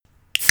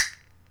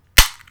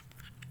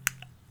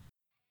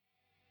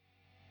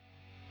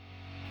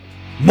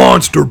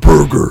Monster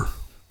Burger.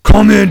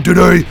 Come in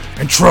today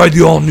and try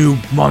the all-new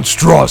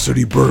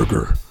Monstrosity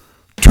Burger.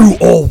 2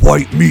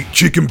 all-white meat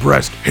chicken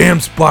breast,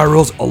 ham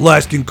spirals,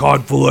 Alaskan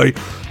cod fillet,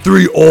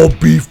 3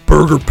 all-beef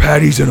burger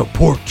patties, and a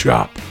pork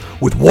chop.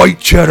 With white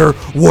cheddar,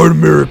 white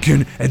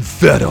American, and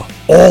feta,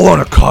 all on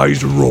a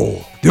Kaiser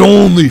roll. The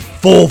only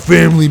full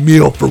family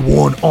meal for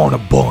one on a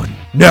bun.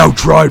 Now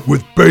try it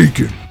with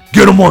bacon.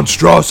 Get a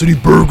Monstrosity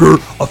Burger,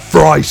 a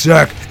fry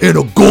sack, and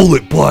a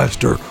gullet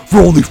blaster for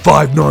only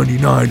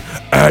 $5.99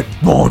 at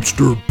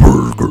Monster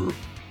Burger.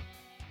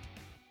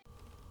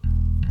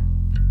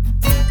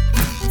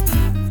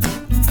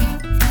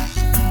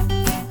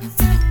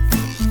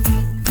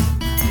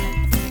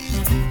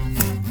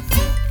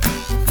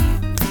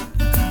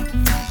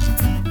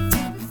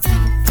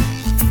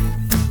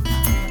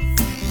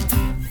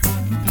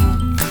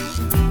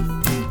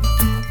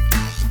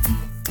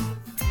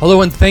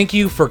 Hello and thank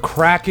you for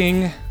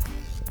cracking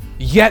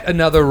yet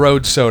another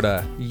road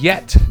soda.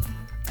 Yet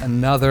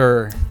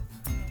another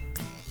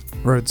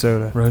road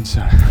soda.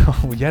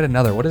 Yet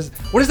another. What does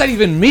that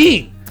even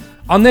mean?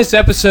 On this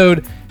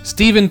episode,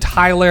 Steven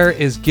Tyler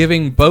is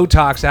giving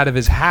Botox out of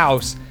his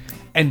house,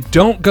 and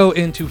don't go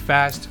into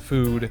fast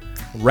food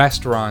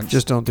restaurants.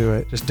 Just don't do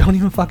it. Just don't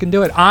even fucking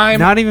do it. I'm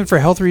not even for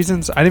health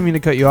reasons. I didn't mean to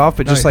cut you off,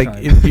 but No, just you're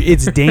like fine.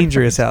 it's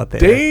dangerous out there.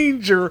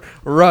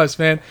 dangerous,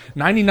 man.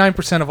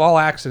 99% of all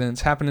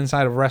accidents happen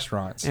inside of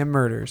restaurants. And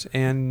murders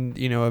and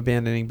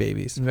abandoning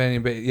babies.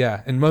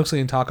 Yeah, and mostly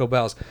in Taco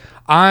Bells.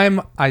 I'm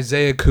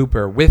Isaiah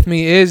Cooper. With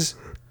me is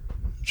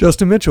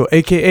Justin Mitchell,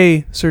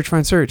 aka Search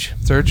Find Search.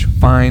 Search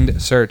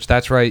Find Search.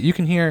 That's right. You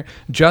can hear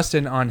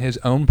Justin on his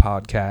own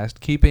podcast,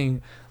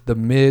 Keeping the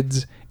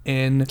Mids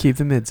in. Keep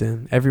the mids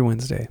in every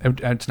Wednesday.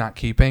 It's not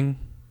keeping.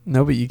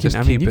 No, but you can. Just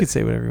You keep can it.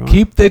 say whatever you want.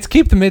 Keep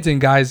the mids in,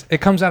 guys.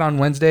 It comes out on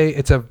Wednesday.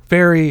 It's a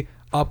very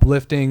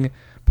uplifting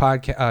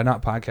podcast.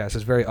 Not podcast.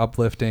 It's very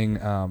uplifting.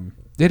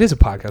 It is a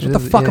podcast. What the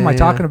fuck am I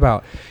talking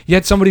about? You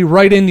had somebody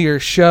write into your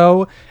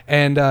show,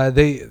 and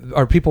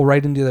people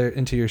write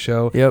into your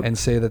show and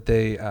say that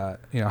they,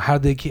 how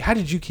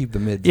did you keep the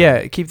mids?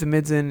 Yeah, keep the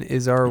mids in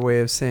is our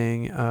way of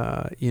saying,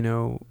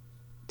 to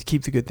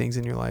keep the good things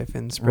in your life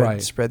and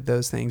spread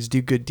those things.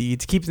 Do good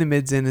deeds. Keep the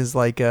mids in is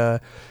like,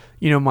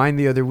 mine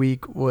the other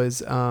week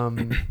was, I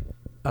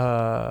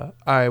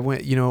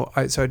went,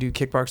 so I do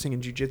kickboxing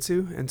and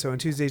jiu-jitsu. And so on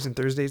Tuesdays and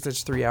Thursdays,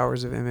 that's 3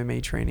 hours of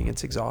MMA training.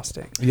 It's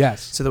exhausting.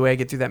 Yes. So the way I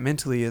get through that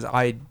mentally is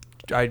I'd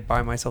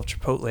buy myself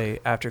Chipotle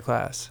after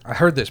class. I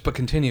heard this, but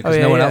continue because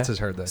no one else has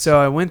heard this. So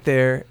I went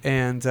there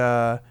and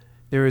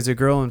there was a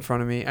girl in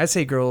front of me. I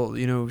say girl,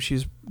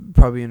 she's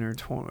probably in her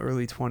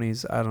early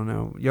 20s. I don't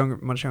know,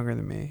 much younger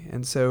than me.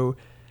 And so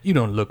you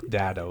don't look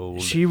that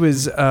old. She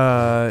was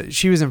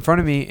in front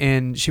of me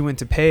and she went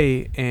to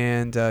pay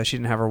and she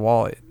didn't have her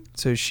wallet.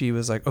 So she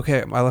was like,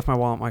 okay, I left my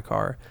wallet in my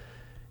car.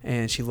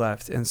 And she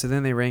left. And so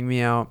then they rang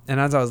me out. And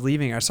as I was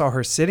leaving, I saw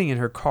her sitting in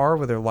her car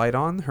with her light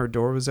on. Her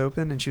door was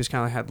open. And she was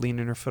kind of had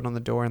leaning her foot on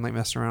the door and like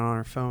messing around on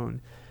her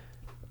phone.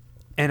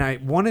 And I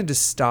wanted to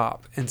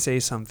stop and say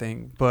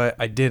something, but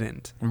I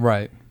didn't.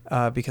 Right.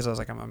 Because I was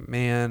like, I'm a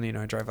man.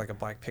 I drive like a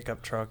black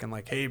pickup truck. And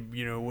like, hey,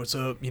 what's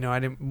up? I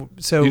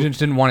didn't. So you just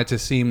didn't want it to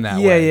seem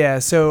that way. Yeah.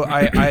 So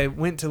I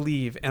went to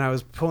leave. And I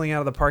was pulling out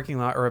of the parking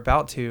lot or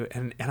about to.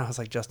 And I was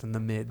like, Justin,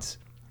 the mids.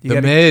 You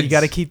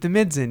got to keep the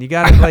mids in. You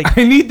got to like.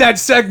 I need that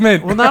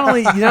segment. Well, not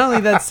only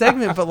that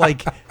segment, but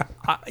like,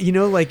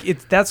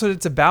 that's what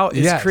it's about.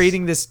 Is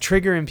creating this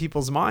trigger in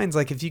people's minds.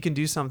 Like if you can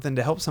do something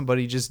to help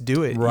somebody, just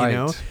do it.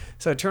 Right.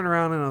 So I turned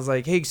around and I was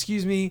like, hey,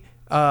 excuse me.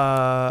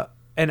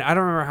 And I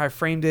don't remember how I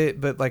framed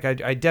it, but like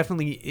I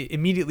definitely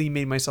immediately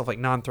made myself like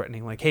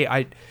non-threatening. Like, hey,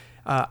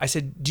 I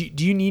said,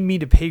 do you need me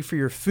to pay for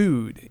your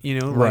food?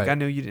 Like I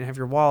know you didn't have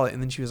your wallet.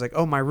 And then she was like,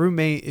 oh, my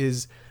roommate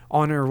is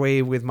on her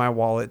way with my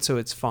wallet, so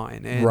it's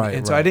fine.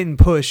 And so I didn't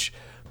push.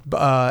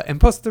 And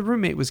plus, the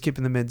roommate was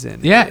keeping the mids in.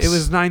 Yes. It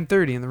was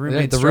 9:30, and the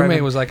roommate.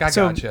 Roommate was like, "I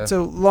gotcha."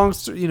 So long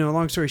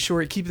story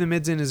short, keeping the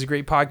mids in is a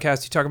great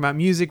podcast. We talk about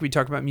music, we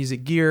talk about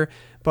music gear,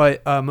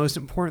 but most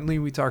importantly,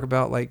 we talk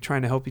about like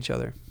trying to help each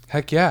other.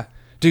 Heck yeah,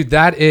 dude,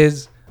 that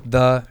is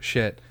the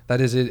shit.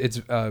 That is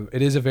it.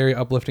 It is a very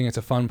uplifting. It's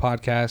a fun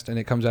podcast, and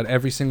it comes out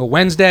every single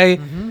Wednesday.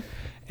 Mm-hmm.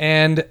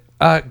 And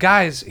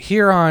guys,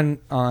 here on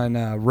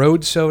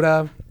Road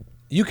Soda.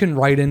 You can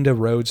write into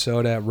Road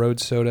Soda at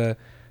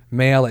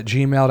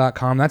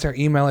roadsodamail@gmail.com. That's our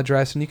email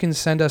address, and you can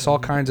send us all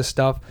kinds of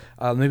stuff,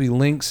 maybe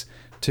links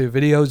to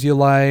videos you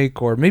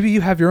like, or maybe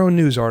you have your own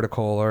news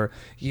article, or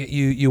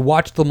you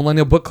watch the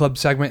Millennial Book Club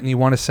segment and you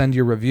want to send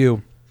your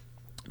review.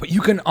 But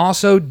you can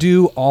also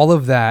do all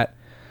of that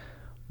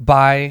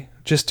by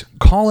just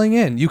calling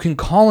in. You can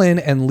call in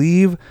and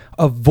leave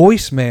a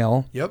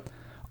voicemail. Yep.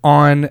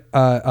 And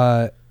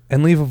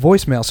leave a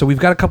voicemail. So we've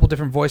got a couple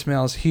different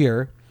voicemails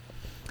here.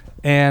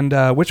 And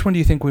which one do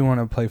you think we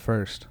want to play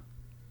first?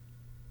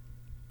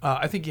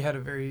 I think you had a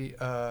very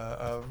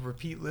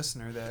repeat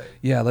listener that.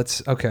 Yeah,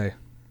 let's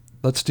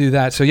do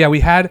that. So yeah,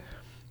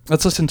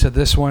 let's listen to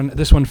this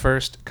one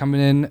first. Coming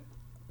in,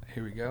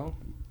 here we go.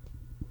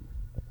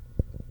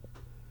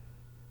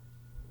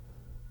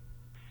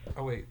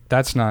 Oh wait,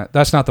 that's not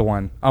the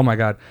one. Oh my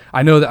god,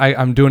 I know that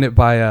I'm doing it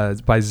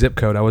by zip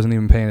code. I wasn't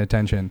even paying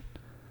attention.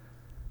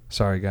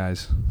 Sorry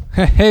guys.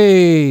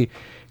 Hey,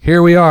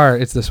 here we are.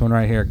 It's this one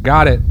right here.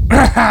 Got it.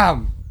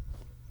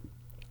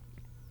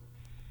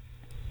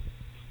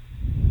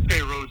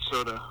 Hey, Road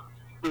Soda.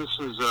 This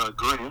is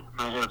Grant.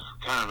 I have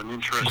kind of an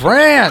interesting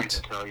Grant!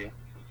 story to tell you.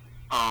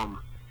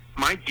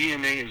 My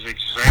DNA is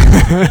exactly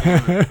the same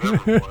as it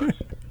ever was,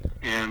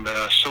 and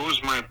so is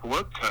my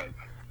blood type.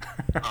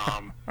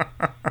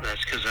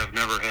 That's because I've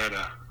never had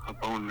a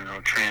bone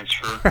marrow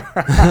transfer,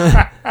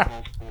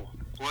 multiple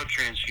blood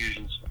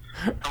transfusions.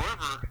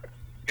 However,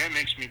 that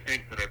makes me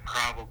think that I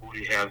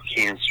probably have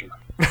cancer.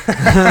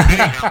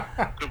 Anyhow,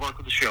 good luck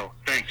with the show.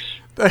 Thanks.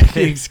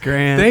 Thanks,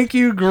 Grant. Thank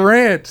you,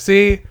 Grant.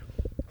 See,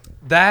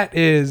 that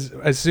is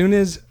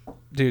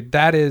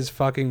that is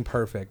fucking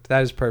perfect.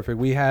 That is perfect.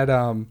 We had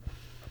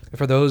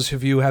for those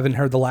of you who haven't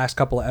heard the last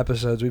couple of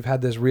episodes, we've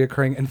had this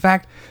reoccurring. In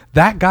fact,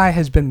 that guy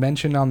has been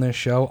mentioned on this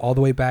show all the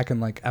way back in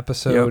like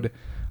episode,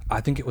 I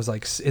think it was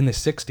like in the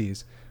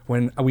 60s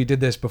when we did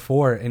this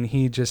before, and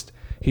he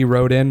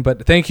wrote in.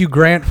 But thank you,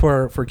 Grant,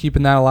 for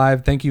keeping that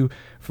alive. Thank you,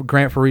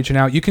 Grant, for reaching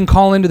out. You can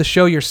call into the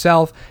show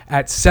yourself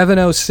at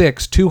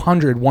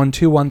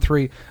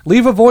 706-200-1213.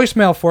 Leave a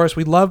voicemail for us.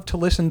 We'd love to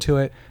listen to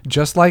it,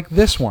 just like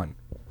this one.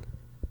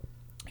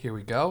 Here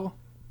we go.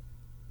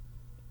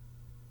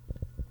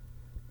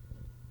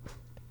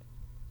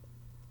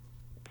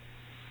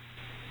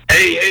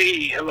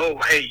 Hey, hello,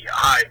 hey,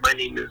 hi. My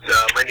name is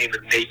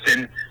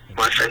Nathan.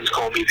 My friends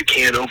call me the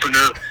can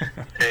opener.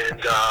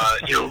 And a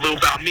little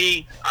about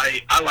me.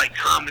 I like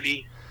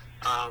comedy.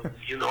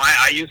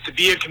 I used to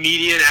be a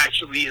comedian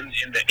actually in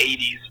the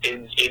 80s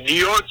in New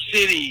York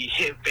City,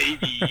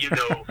 baby.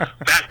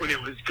 Back when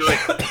it was good,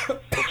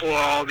 before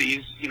all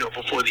these,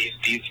 before these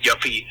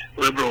yuppie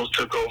liberals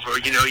took over.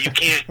 You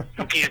can't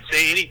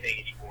say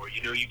anything anymore.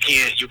 You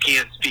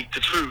can't speak the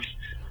truth.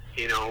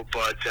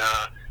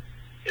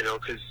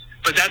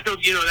 But that's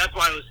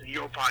why I listen to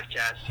your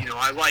podcast.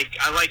 I like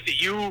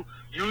that you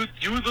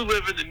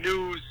deliver the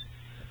news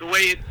the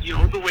way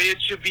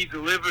it should be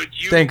delivered.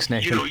 Thanks,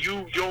 Nathan.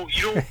 You don't.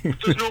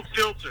 There's no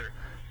filter.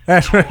 I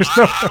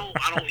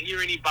don't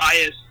hear any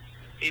bias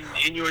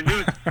in your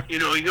news. You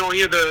don't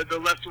hear the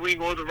left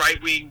wing or the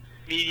right wing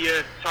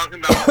media talking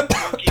about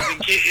monkeys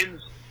and kittens.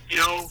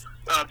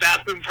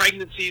 Bathroom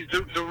pregnancies.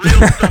 The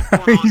real stuff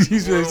going on.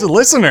 He's a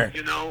listener.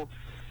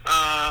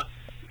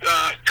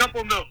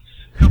 Couple notes.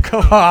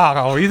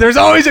 Oh, there's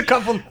always a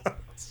couple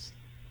notes.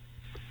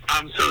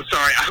 I'm so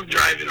sorry. I'm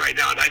driving right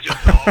now, and I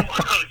just saw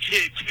a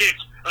kid kick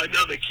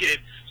another kid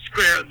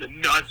square in the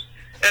nuts.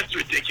 That's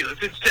ridiculous.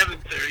 It's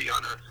 7:30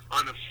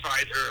 on a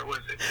Friday, or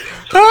was it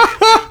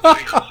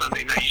Sunday? On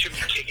Sunday night. You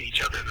shouldn't be kicking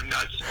each other in the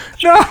nuts.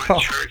 You should go to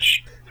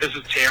church. This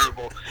is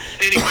terrible.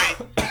 Anyway,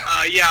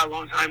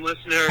 long time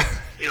listener,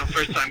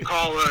 first time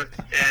caller,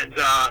 and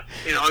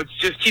it's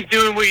just keep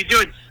doing what you're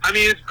doing. I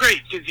mean, it's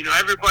great because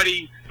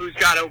everybody who's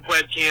got a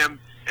webcam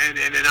and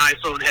an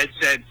iPhone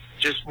headset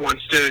just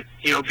wants to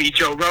be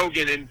Joe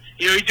Rogan, and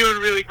you're doing a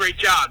really great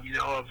job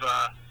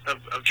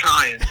of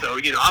trying. So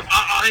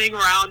I'll hang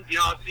around.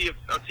 I'll see if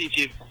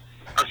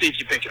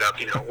you pick it up.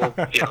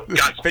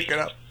 Godspeed. Pick it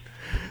up.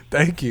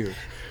 Thank you.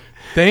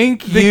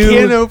 Thank you. The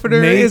can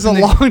opener Nathan. is a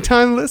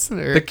long-time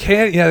listener. The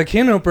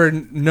can opener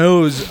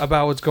knows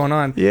about what's going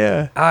on.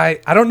 Yeah. I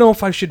don't know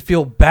if I should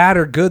feel bad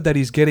or good that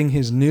he's getting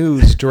his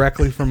news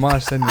directly from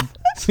us, and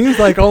seems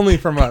like only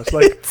from us.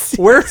 Like,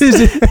 where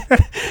is it?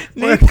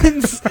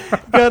 Nathan's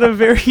got a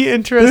very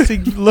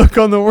interesting look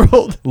on the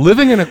world.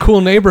 Living in a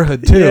cool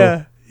neighborhood too.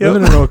 Yeah. Yep.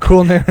 Living in a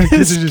cool neighborhood.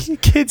 Kids are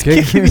just kids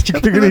kicking each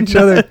other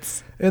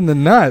in the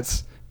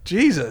nuts.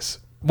 Jesus.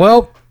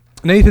 Well,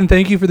 Nathan,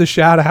 thank you for the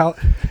shout out.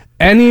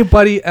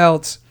 Anybody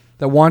else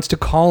that wants to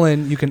call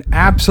in, you can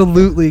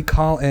absolutely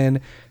call in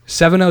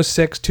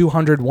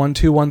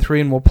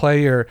 706-200-1213, and we'll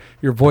play your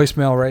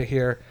voicemail right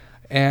here.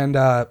 And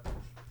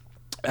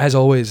as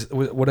always,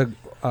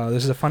 this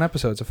is a fun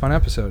episode. It's a fun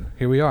episode.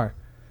 Here we are.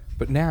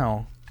 But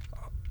now,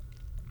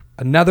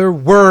 another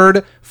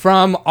word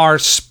from our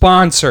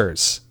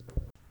sponsors.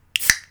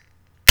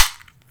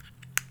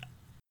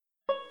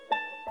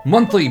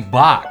 Monthly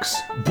Box.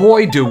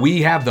 Boy, do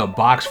we have the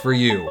box for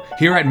you.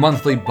 Here at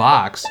Monthly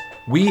Box,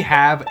 we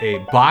have a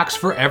box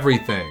for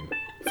everything.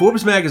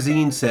 Forbes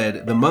magazine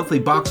said the monthly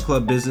box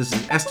club business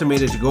is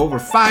estimated to go over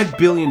 $5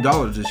 billion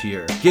this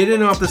year. Get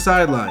in off the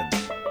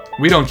sidelines.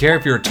 We don't care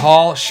if you're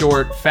tall,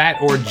 short,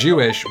 fat, or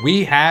Jewish,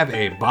 we have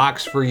a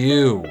box for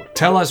you.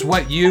 Tell us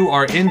what you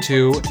are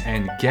into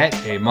and get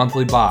a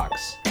monthly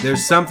box.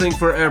 There's something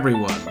for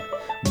everyone.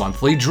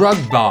 Monthly drug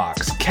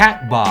box,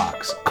 cat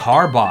box,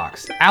 car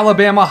box,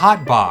 Alabama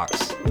hot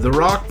box. The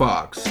Rock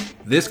Box.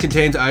 This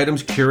contains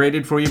items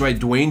curated for you by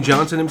Dwayne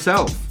Johnson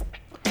himself.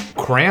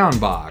 Crayon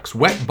box,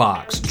 wet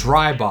box,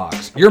 dry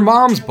box, your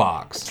mom's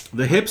box.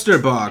 The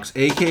Hipster Box,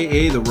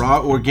 aka the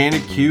Raw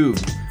Organic Cube.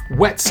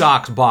 Wet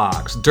socks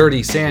box,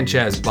 dirty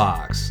Sanchez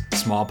box,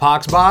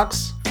 smallpox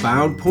box.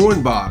 Found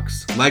Porn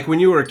Box. Like when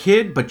you were a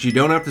kid, but you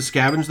don't have to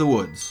scavenge the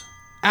woods.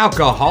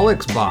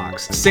 Alcoholics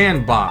Box,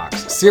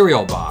 Sandbox,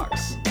 Cereal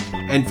Box.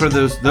 And for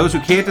those who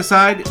can't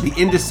decide, the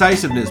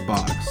Indecisiveness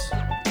Box.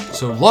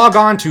 So log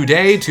on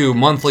today to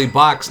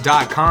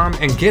monthlybox.com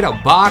and get a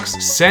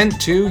box sent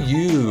to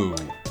you.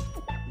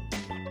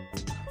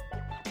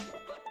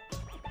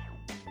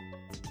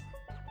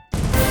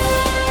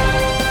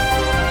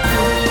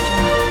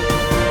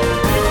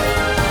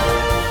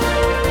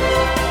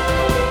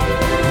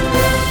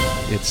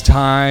 It's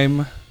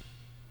time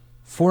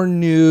for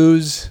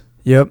news.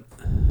 Yep.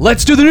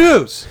 Let's do the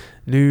news.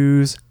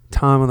 News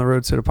time on the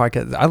Road Soda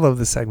podcast. I love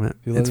this segment.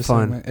 You love It's this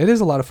fun. segment? It is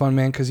a lot of fun,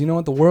 man, because you know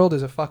what? The world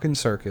is a fucking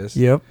circus.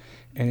 Yep.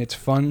 And it's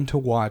fun to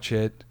watch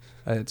it.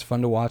 It's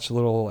fun to watch a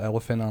little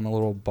elephant on a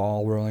little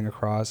ball rolling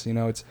across. You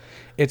know,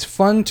 it's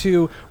fun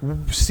to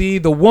see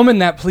the woman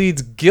that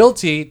pleads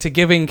guilty to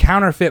giving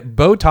counterfeit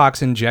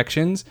Botox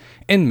injections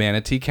in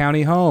Manatee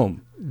County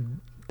home.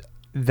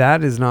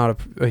 That is not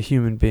a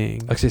human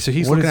being. Okay, so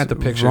he's What looking is at the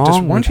picture. wrong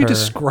Just why don't with you her?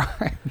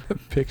 describe the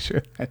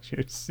picture that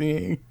you're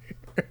seeing?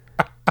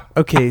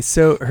 Okay,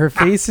 so her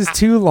face is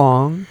too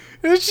long.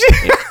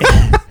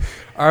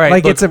 All right,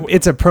 Like look,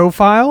 it's a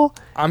profile.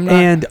 I'm not.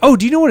 And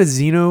do you know what a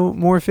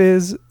xenomorph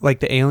is? Like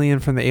the alien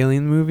from the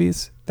Alien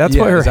movies? That's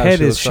Yeah, what her is that what head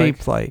she is looks like?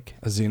 shaped like.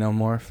 A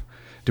xenomorph.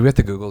 Do we have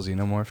to Google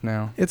xenomorph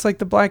now? It's like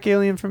the black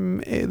alien from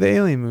the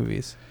Alien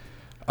movies.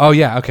 Oh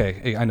yeah,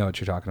 okay. I know what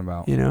you're talking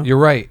about. You know? You're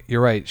right.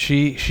 You're right.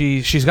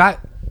 She's got.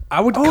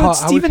 I would Oh, call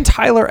it's Steven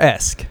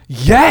Tyler-esque.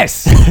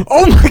 Yes.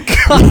 Oh my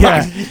god.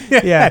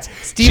 Yeah, yeah. She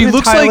Steven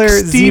looks Tyler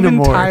like Steven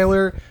xenomorph.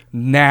 Tyler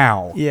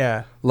now.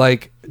 Yeah.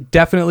 Like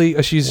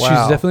definitely, she's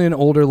Wow. definitely an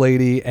older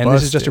lady, and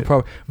this is just a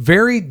Busted.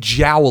 very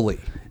jowly.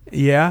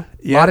 Yeah.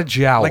 Lot of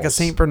jowls. Like a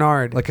Saint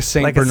Bernard. Like a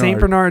Saint Like a Saint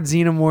Bernard.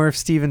 Bernard xenomorph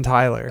Steven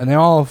Tyler. And they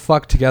all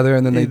fucked together,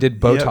 and then they did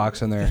Yep.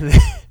 Botox in there.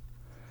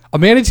 A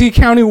Manatee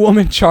County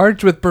woman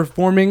charged with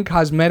performing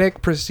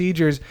cosmetic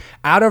procedures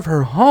out of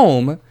her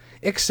home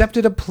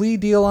accepted a plea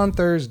deal on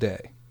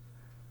Thursday.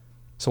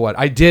 So what?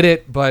 I did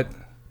it, but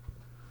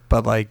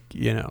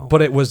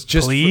But it was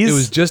just Please? it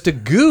was just a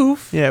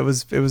goof. yeah, it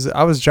was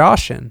I was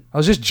joshing, I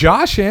was just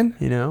joshing.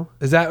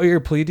 Is that what your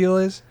plea deal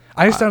is?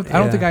 I don't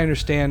yeah. think I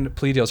understand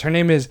plea deals. Her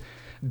name is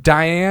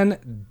Diane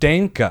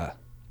Danka.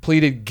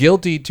 Pleaded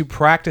guilty to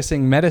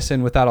practicing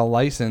medicine without a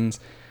license.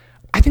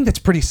 I think that's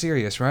pretty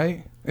serious,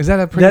 right? Is that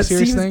a pretty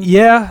serious thing?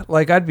 Yeah,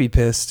 like I'd be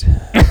pissed.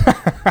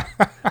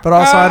 But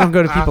also I don't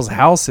go to people's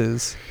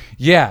houses.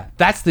 Yeah,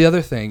 that's the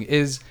other thing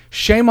is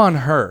shame on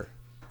her,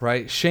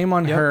 right? Shame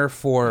on her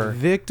for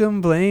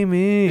Victim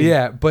blaming.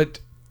 yeah, but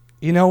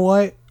you know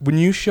what? When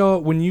you show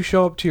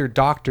up to your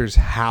doctor's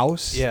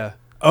house, Yeah.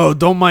 Oh,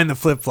 don't mind the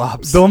flip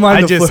flops. Don't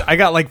mind the flip- I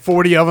got like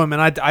 40 of them,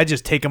 and I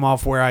just take them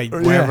off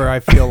wherever I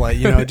feel like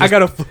I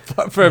got a flip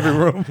flop for every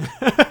room.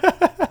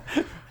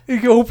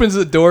 He opens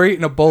the door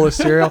eating a bowl of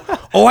cereal.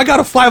 Oh, I got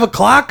a 5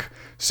 o'clock?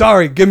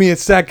 Sorry, give me a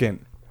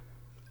second.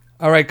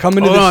 All right, come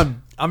into Hold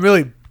this.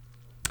 on.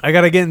 I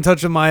gotta get in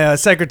touch with my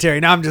secretary.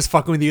 Now I'm just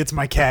fucking with you. It's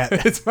my cat.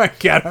 It's my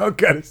cat. Oh,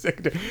 God, a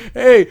second.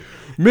 Hey,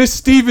 Miss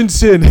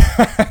Stevenson.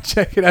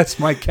 Check it out. It's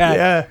my cat.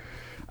 Yeah.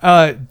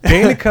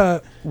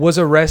 Danica was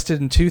arrested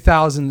in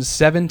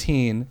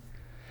 2017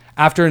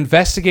 after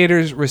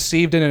investigators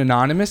received an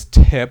anonymous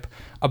tip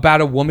about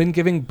a woman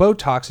giving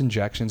Botox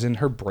injections in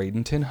her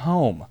Bradenton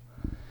home.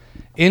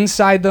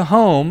 Inside the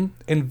home,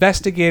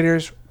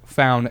 investigators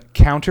found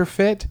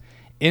counterfeit,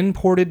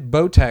 imported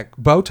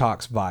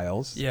Botox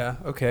vials. Yeah.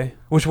 Okay.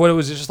 Which what it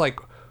was just like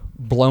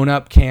blown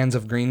up cans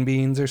of green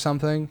beans or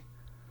something.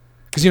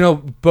 Because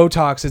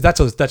Botox is that's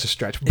a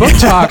stretch.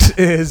 Botox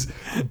is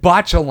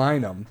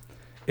botulinum,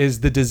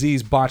 is the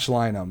disease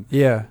botulinum.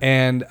 Yeah.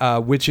 And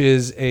which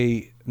is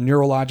a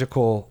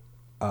neurological.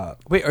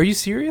 Wait, are you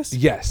serious?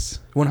 Yes,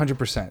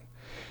 100%.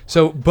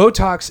 So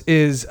Botox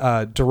is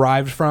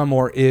derived from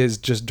or is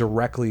just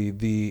directly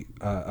the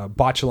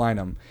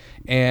botulinum,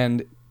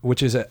 and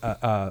which is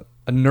a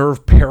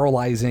nerve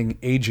paralyzing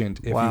agent,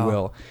 if you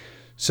will.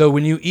 So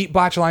when you eat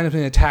botulinum,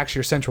 it attacks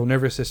your central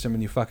nervous system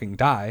and you fucking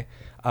die.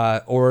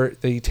 Or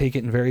they take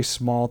it in very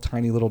small,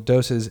 tiny little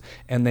doses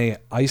and they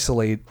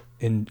isolate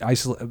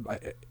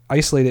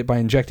it by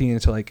injecting it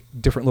into like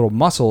different little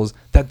muscles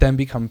that then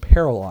become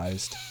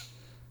paralyzed.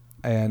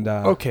 And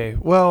Okay.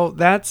 Well,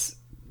 that's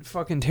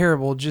fucking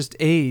terrible. Just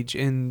age,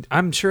 and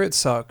I'm sure it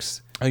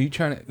sucks. are you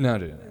trying to? No,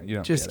 you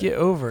don't. Just get it. get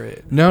over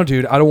it. No,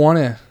 dude, I don't want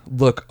to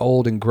look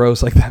old and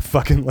gross like that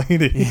fucking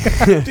lady.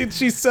 Dude,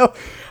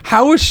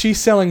 how is she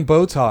selling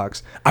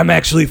Botox? I'm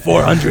actually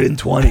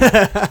 420.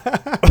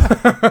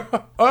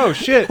 Oh,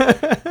 shit.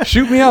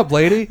 Shoot me up,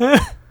 lady.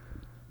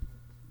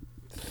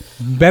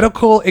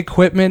 Medical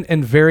equipment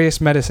and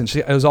various medicines.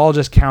 It was all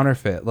just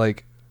counterfeit.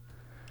 Like,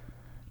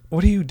 how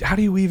do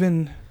you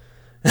even...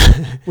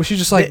 Was she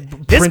just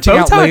like printing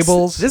out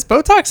labels? This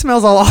Botox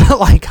smells a lot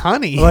like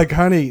honey. Like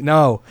honey.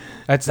 No,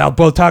 that's how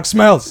Botox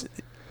smells.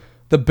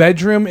 The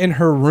bedroom in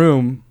her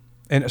room,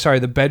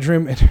 the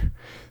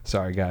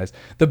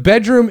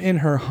bedroom in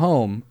her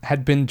home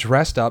had been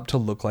dressed up to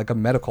look like a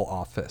medical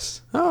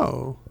office.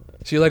 Oh.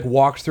 She like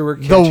walked through her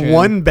The kitchen.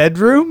 one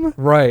bedroom?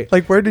 Right.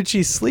 Like, where did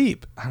she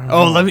sleep?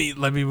 know. Let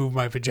me move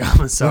my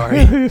pajamas. Sorry.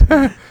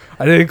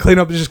 I didn't clean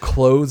up. Just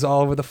clothes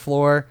all over the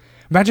floor.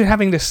 Imagine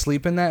having to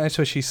sleep in that. That's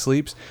where she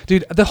sleeps,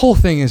 dude. The whole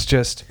thing is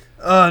just.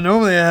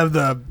 Normally I have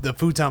the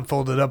futon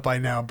folded up by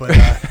now, but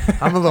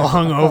I'm a little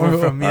hungover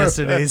from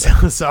yesterday,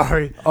 so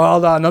sorry.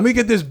 Hold on, let me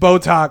get this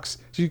Botox.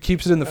 She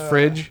keeps it in the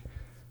fridge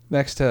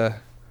next to.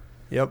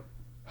 Yep.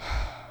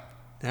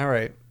 All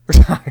right.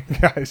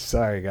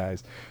 Sorry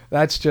guys.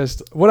 That's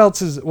just what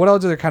else is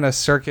there kind of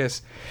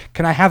circus?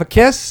 Can I have a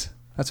kiss?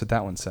 That's what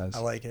that one says. I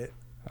like it.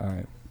 All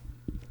right.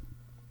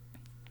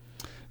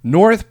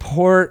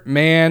 Northport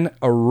man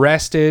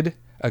arrested,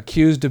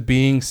 accused of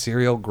being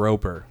serial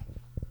groper.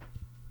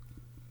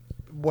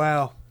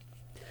 Wow.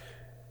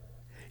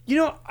 You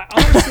know,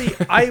 honestly,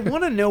 I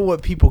want to know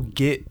what people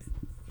get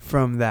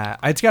from that.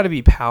 It's got to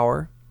be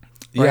power.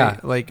 Right? Yeah.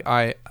 Like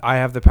I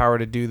have the power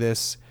to do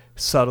this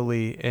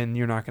subtly, and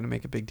you're not going to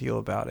make a big deal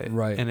about it.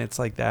 Right. And it's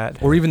like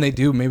that. Or even they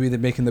do. Maybe they're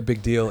making the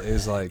big deal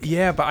is like.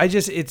 Yeah, but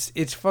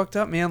it's fucked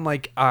up, man.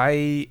 Like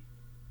I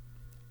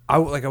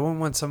wouldn't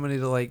want somebody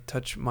to like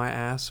touch my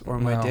ass or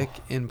my No. dick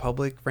in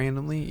public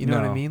randomly. You know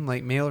what I No. mean?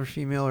 Like male or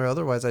female or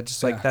otherwise. I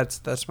just like Yeah.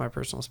 that's my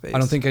personal space. I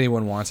don't think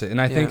anyone wants it,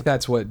 and I Yeah. think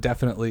that's what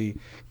definitely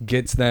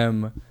gets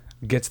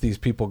these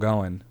people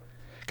going,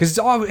 because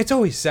it's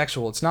always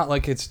sexual. It's not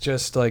like it's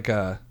just like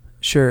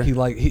Sure. he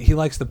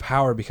likes the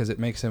power because it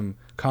makes him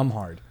come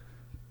hard,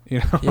 you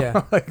know.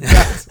 Yeah. Like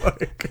that's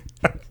like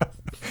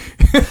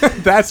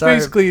that's Sorry,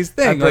 basically his I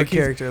thing. broke Like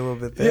he's- character a little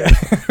bit there.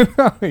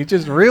 Yeah. He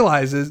just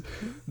realizes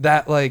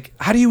that like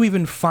how do you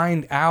even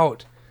find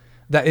out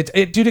that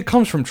it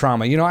comes from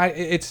trauma, you know.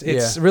 It's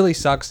Yeah. really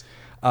sucks.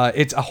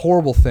 It's a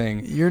horrible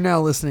thing. You're now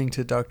listening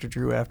to Dr.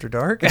 Drew After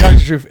Dark. Dr.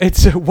 Drew,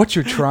 it's what's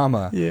your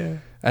trauma? Yeah.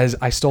 As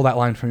I stole that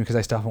line from you because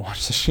I still haven't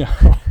watched the show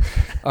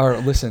or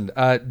listened.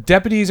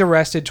 Deputies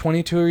arrested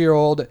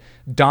 22-year-old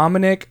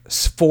Dominic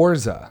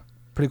Sforza.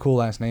 Pretty cool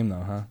last name though,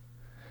 huh?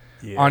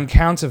 Yeah. On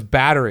counts of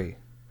battery.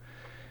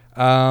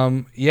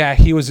 Yeah,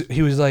 he was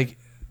like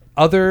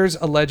others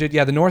alleged.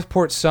 Yeah, the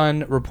Northport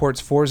Sun reports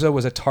Forza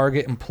was a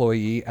Target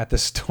employee at the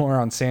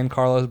store on San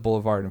Carlos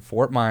Boulevard in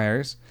Fort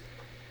Myers.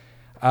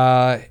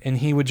 And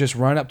he would just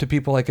run up to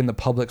people like in the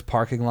Publix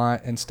parking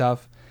lot and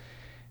stuff.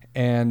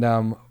 And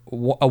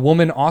a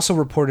woman also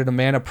reported a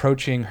man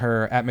approaching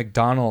her at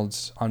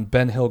McDonald's on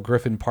Ben Hill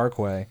Griffin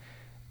Parkway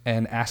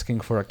and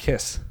asking for a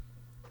kiss.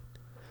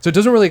 So it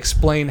doesn't really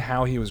explain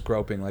how he was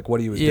groping, like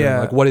what he was doing, Yeah.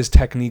 like what his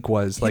technique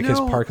was, like his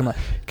know- parking lot.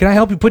 Can I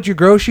help you put your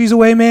groceries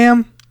away,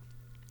 ma'am?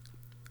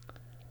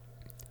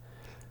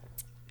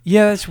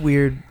 Yeah, that's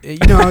weird. You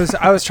know,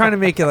 I was trying to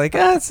make it like,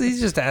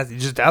 he's just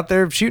out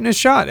there shooting his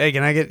shot. Hey,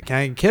 can I get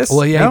a kiss?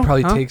 Well, yeah, No? he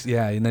probably Huh? takes,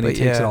 and then he But takes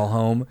it yeah. all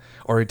home,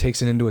 or he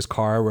takes it into his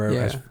car, where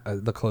Yeah.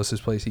 the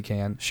closest place he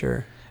can.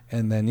 Sure.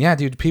 And then, yeah,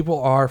 dude, people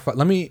are.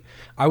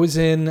 I was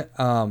in.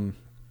 So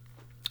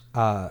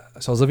I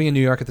was living in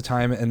New York at the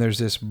time, and there's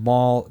this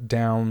mall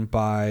down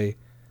by,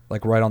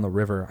 like, right on the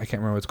river. I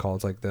can't remember what it's called.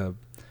 It's like the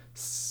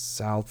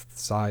South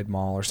Side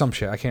Mall or some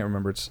shit. I can't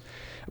remember.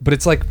 But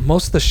it's like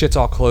most of the shit's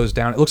all closed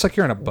down. It looks like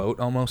you're in a boat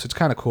almost. It's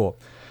kind of cool.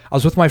 I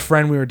was with my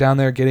friend. We were down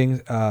there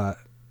getting.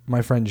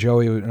 My friend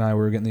Joey and I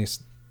were getting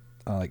these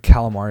like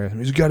calamari. And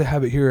he's got to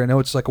have it here. I know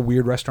it's like a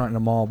weird restaurant in a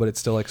mall, but it's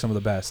still like some of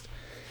the best.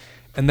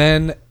 And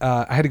then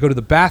I had to go to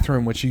the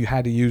bathroom, which you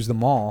had to use the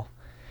mall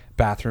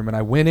bathroom. And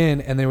I went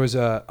in, and there was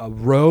a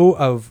row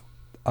of.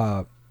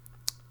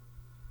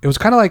 It was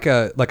kind of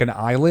like an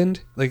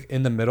island, like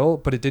in the middle,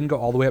 but it didn't go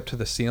all the way up to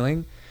the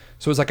ceiling.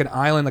 So it was like an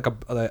island, like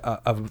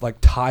a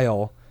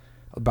tile,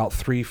 about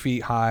 3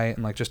 feet high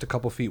and like just a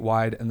couple feet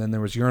wide, and then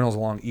there was urinals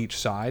along each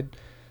side.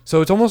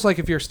 So it's almost like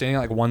if you're standing at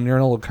like one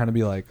urinal, it would kind of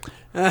be like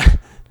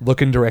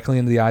looking directly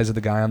into the eyes of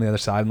the guy on the other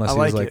side, unless I he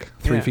was like like it.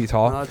 3 Yeah. feet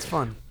tall. No, that's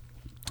fun.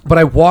 But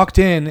I walked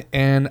in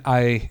and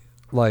I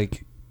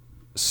like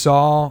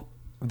saw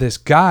this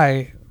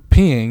guy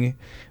peeing,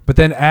 but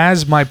then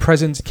as my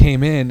presence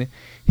came in,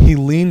 he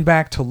leaned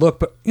back to look.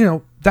 But you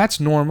know, that's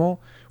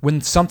normal. When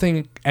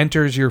something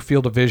enters your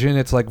field of vision,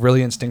 it's like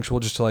really instinctual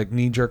just to like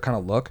knee-jerk kind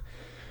of look.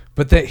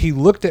 But that he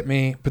looked at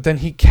me, but then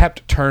he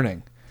kept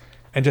turning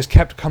and just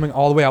kept coming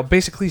all the way out.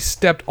 Basically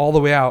stepped all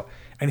the way out,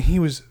 and he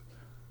was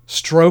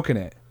stroking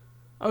it.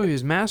 Oh, he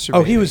was masturbating.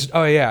 Oh, he was.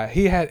 Oh, yeah.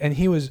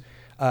 He was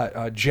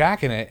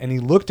jacking it, and he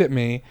looked at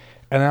me,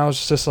 and I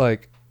was just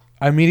like,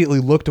 I immediately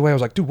looked away. I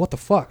was like, dude, what the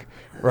fuck,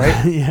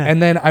 right? Yeah.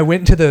 And then I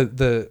went into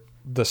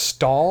the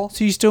stall.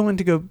 So you still went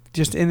to go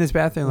just in this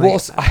bathroom? Well,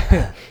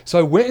 Like, so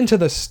I went into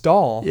the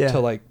stall Yeah. to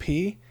like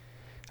pee,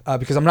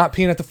 because I'm not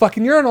peeing at the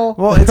fucking urinal.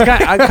 well, it's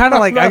kind of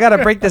like I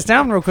gotta break this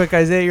down real quick,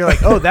 Isaiah. You're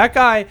like, oh, that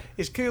guy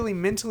is clearly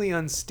mentally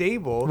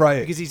unstable, Right.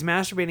 Because he's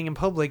masturbating in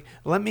public.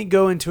 Let me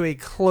go into a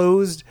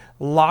closed,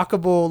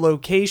 lockable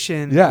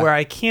location Yeah. where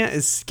I can't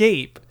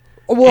escape.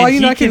 Well, And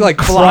you know, he I could can like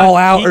block- crawl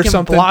out he or can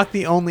something. Block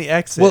the only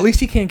exit. Well, at least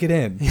he can't get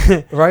in,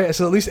 right?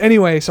 So at least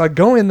anyway, so I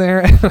go in there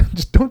and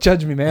just don't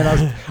judge me,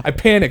 man. I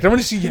panicked. I want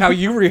to see how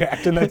you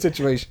react in that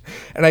situation.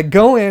 And I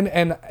go in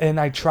and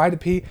I try to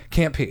pee,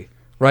 can't pee,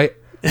 right?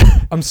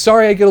 I'm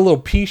sorry I get a little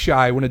pee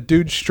shy when a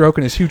dude's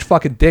stroking his huge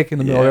fucking dick in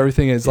the middle of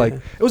everything. Is like,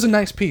 it was a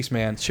nice piece,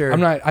 man. Sure.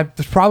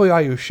 That's probably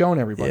why you was showing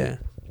everybody. Yeah.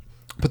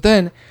 But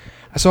then,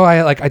 so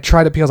I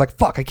tried to pee. I was like,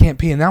 fuck, I can't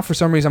pee. And now for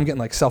some reason I'm getting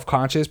like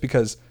self-conscious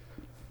because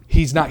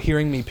he's not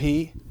hearing me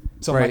pee.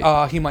 So I'm like,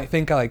 oh, he might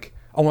think like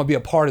I want to be a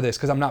part of this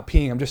because I'm not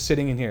peeing. I'm just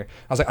sitting in here.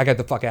 I was like, I got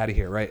the fuck out of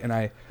here, right? And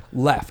I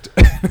left.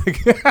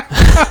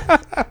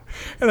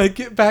 And I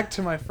get back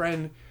to my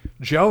friend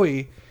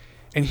Joey,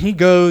 and he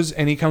goes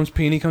and he comes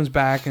pee and he comes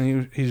back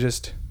and he's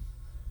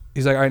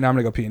like, all right, now I'm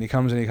gonna go pee. And he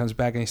comes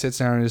back and he sits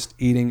down and just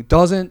eating.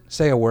 Doesn't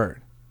say a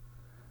word.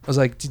 I was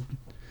like,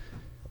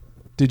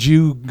 did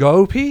you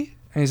go pee?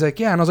 And he's like,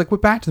 yeah. And I was like,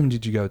 what bathroom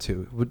did you go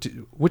to?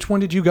 Which one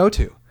did you go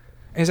to?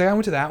 And he's like, I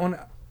went to that one.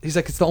 He's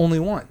like, it's the only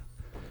one.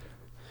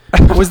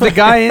 Was the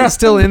guy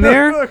still in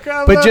there,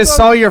 but just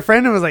saw your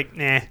friend and was like,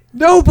 nah?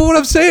 No, but what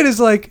I'm saying is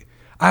like,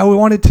 I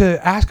wanted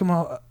to ask him.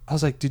 I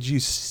was like, did you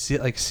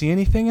see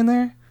anything in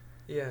there?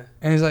 Yeah.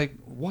 And he's like,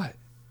 what?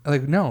 I'm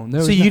like, no.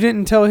 So you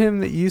didn't tell him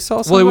that you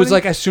saw somebody? Well, it was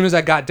like as soon as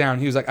I got down,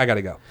 he was like, I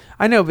gotta go.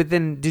 I know, but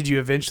then did you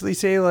eventually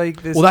say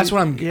like this? Well, that's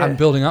what I'm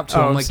building up to.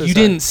 Oh, I'm like, so you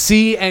sorry. didn't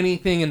see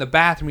anything in the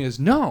bathroom? He goes,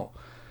 no.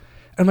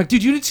 And I'm like,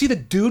 dude, you didn't see the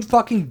dude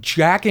fucking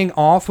jacking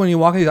off when you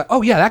walk in? He's like,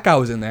 oh yeah, that guy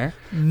was in there.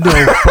 No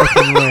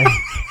fucking way.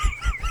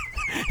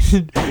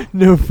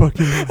 No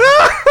fucking way.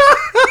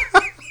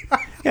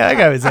 Yeah, that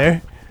guy was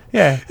there.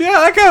 Yeah. Yeah,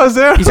 that guy was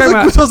there. You talking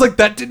about- I was like,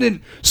 that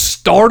didn't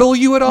startle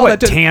you at all? What, That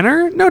didn't-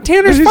 Tanner? No,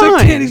 Tanner's He's fine.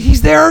 like,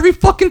 he's there every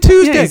fucking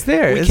Tuesday. Yeah, he's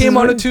there. We This came is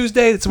on what- a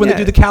Tuesday. It's when they Yeah.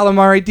 do the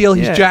calamari deal.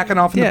 He's Yeah. jacking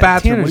off in Yeah, the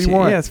bathroom. What do you Tanner's-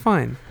 want? Yeah, it's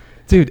fine.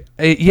 Dude,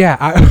 yeah,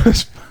 I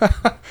was,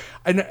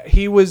 and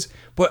he was,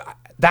 but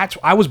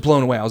I was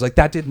blown away. I was like,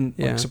 that didn't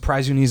Yeah. like,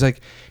 surprise you. And he's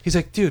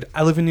like, dude,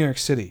 I live in New York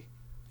City.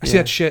 I see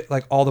Yeah. that shit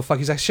like all the fuck.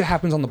 He's like, shit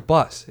happens on the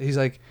bus. He's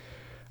like,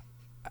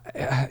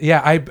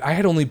 yeah, I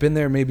had only been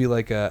there maybe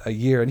like a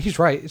year, and he's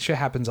right. Shit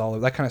happens all over.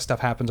 That kind of stuff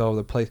happens all over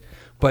the place.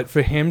 But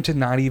for him to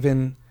not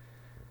even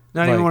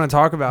Want to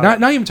talk about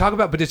not even talk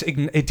about, but just it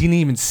didn't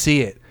even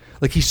see it.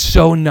 Like he's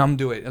so numb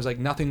to it. I was like,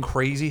 nothing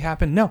crazy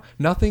happened. No,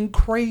 nothing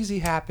crazy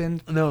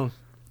happened. No.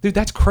 Dude,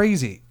 that's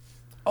crazy.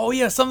 Oh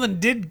yeah, something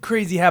did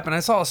crazy happen. I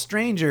saw a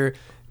stranger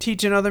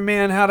teach another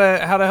man how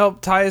to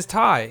help tie his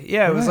tie.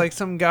 Yeah, it was Right. like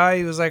some guy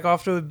who was like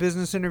off to a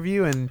business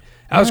interview, and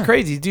that was Yeah.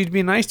 crazy. Dudes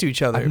being nice to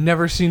each other. I've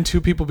never seen two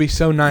people be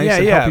so nice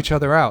and Yeah. help each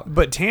other out.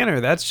 But Tanner,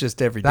 that's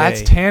just every day.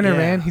 That's Tanner, Yeah.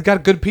 man. He's got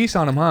a good piece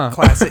on him, huh?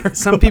 Classic.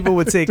 Some people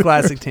would say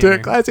classic Tanner.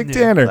 Classic Yeah,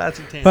 Tanner.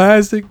 Classic Tanner.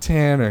 Classic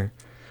Tanner.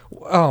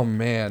 Oh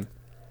man.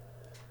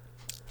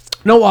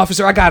 No,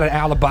 officer, I got an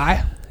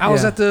alibi. I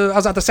was Yeah. at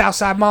the South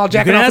Side Mall You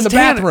jacking can off in ask the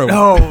Tanner. bathroom.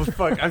 Oh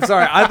fuck! I'm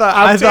sorry. I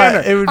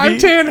thought it would be. I'm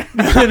Tanner.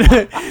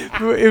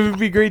 It would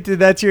be great that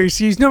that's your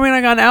excuse. No man,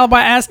 I got an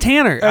alibi. Ask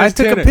Tanner. I Ask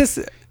took Tanner. a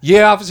piss.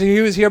 Yeah, officer, he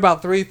was here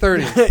about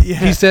 3:30. Yeah.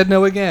 He said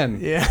no again.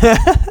 Yeah.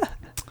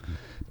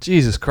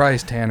 Jesus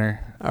Christ, Tanner.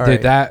 All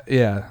Dude, right.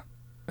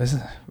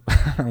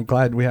 I'm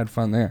glad we had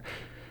fun there.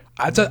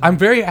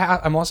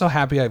 I'm also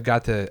happy I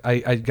got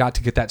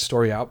to get that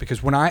story out,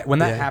 because when that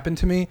Yeah. happened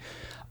to me,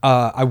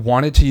 I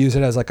wanted to use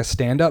it as like a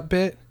stand-up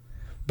bit,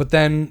 but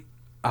then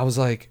I was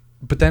like,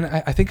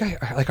 I think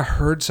I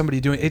heard somebody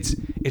doing it's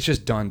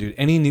just done, dude.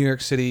 Any New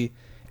York City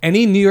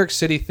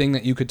thing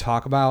that you could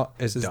talk about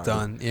is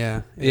done.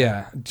 Yeah.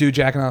 Yeah, dude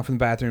jacking off in the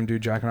bathroom,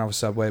 dude jacking off a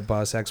subway,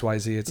 bus,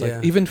 XYZ. It's Yeah.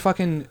 like even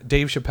fucking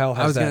Dave Chappelle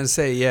has I was that. gonna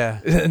say yeah.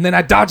 And then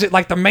I dodged it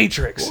like the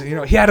Matrix. You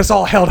know, he had us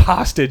all held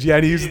hostage.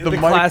 Yeah, he used the mic.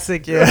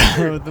 classic,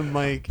 yeah, with the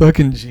mic.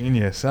 Fucking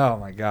genius. Oh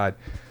my god.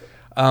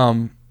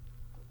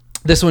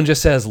 This one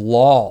just says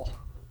lol.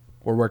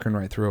 We're working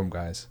right through them,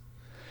 guys.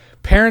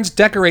 Parents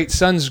decorate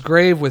son's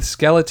grave with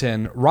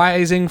skeleton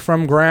rising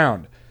from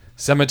ground.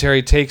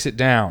 Cemetery takes it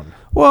down.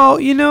 Well,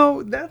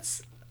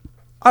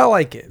 I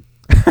like it.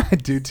 I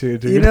do too,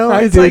 dude.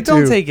 It's like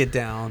don't take it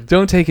down.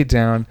 Don't take it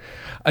down.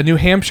 A New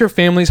Hampshire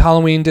family's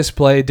Halloween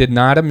display did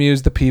not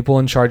amuse the people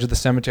in charge of the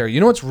cemetery.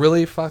 You know what's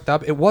really fucked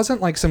up? It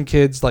wasn't like some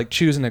kids like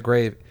choosing a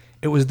grave.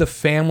 It was the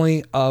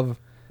family of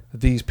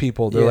these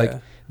people. They're like,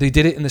 they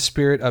did it in the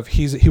spirit of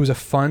he was a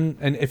fun.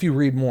 And if you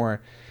read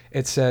more,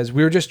 it says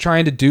we were just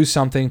trying to do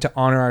something to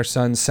honor our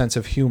son's sense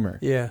of humor.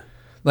 Yeah.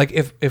 Like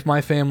if my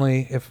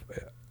family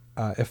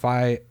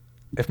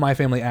if my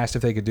family asked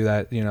if they could do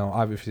that,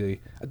 obviously,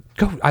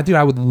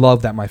 I would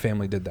love that my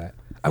family did that.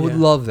 I would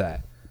love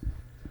that.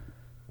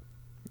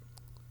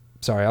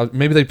 Sorry,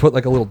 maybe they put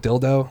like a little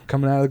dildo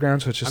coming out of the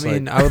ground, so it's just I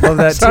mean, like, I would love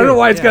that so I don't know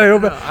why it's got to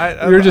open.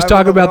 We were just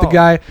talking about the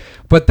guy,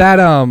 but that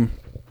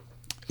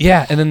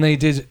yeah, and then they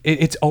did.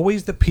 It's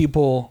always the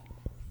people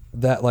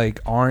that like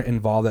aren't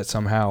involved that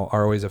somehow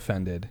are always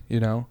offended.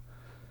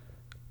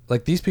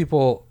 Like these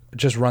people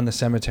just run the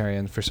cemetery,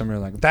 and for some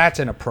reason, like that's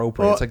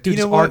inappropriate. Well, it's like, dude,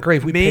 it's our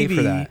grave. We pay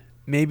for that.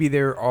 Maybe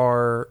there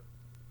are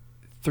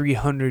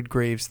 300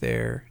 graves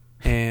there,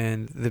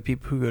 and the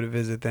people who go to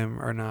visit them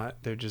are not.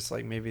 They're just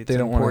like, maybe it's They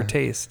don't in poor wanna-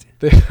 taste.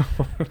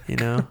 You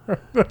know?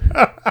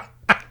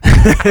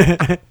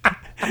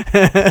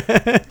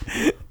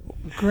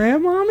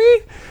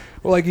 Grandmommy?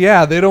 Well, like,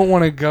 yeah, they don't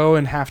want to go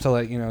and have to,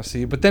 like,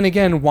 see. But then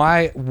again,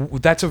 why?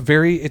 It's a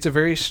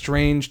very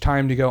strange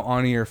time to go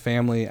honor your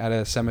family at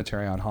a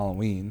cemetery on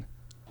Halloween.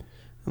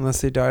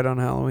 Unless they died on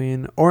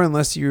Halloween, or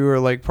unless you were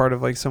like part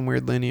of like some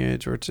weird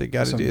lineage, which they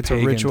got to do. It's a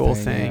pagan ritual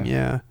thing,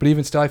 yeah. But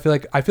even still, I feel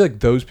like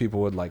those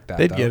people would like that.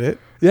 They'd though. get it.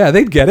 Yeah,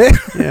 they'd get it.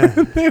 Yeah.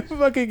 They'd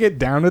fucking get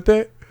down with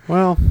it.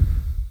 Well,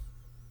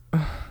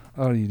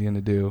 what are you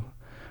gonna do?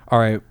 All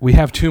right, we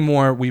have two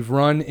more. We've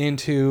run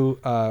into.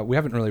 We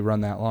haven't really run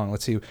that long.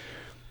 Let's see.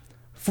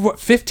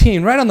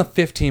 15, right on the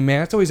 15,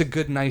 man. That's always a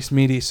good, nice,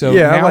 meaty. So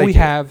Yeah, I now like we it.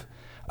 have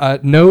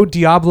no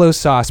Diablo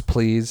sauce,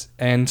 please,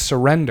 and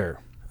surrender.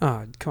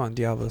 oh, come on,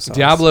 Diablo sauce.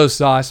 Diablo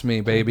sauce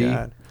me, baby.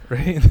 God.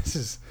 Right?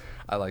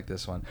 I like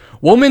this one.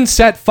 Woman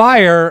set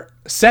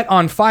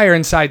on fire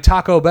inside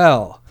Taco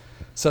Bell.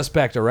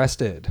 Suspect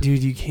arrested.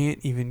 Dude, you can't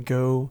even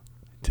go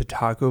to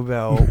Taco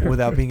Bell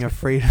without being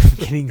afraid of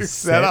getting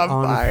set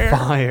on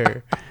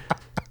fire.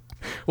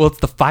 Well, it's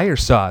the fire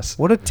sauce.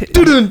 What a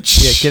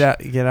yeah,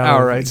 get out.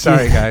 All right,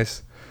 sorry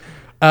guys.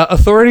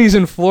 Authorities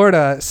in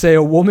Florida say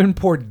a woman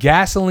poured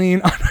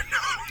gasoline on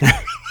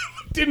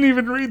didn't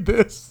even read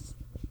this.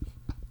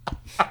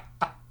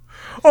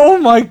 Oh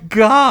my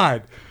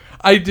god.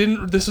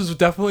 This is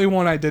definitely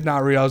one I did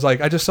not read. I was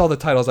like, I just saw the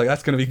title. I was like,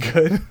 that's going to be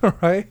good. All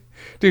right.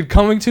 Dude,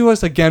 coming to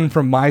us again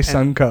from my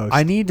Suncoast.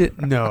 I need to.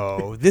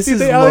 No, this Dude, is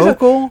they always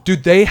local.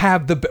 Dude, they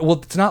have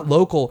it's not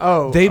local.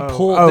 This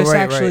right,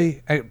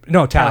 actually,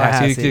 no,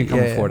 Tallahassee. It didn't come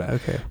Yeah, from Florida.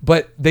 okay.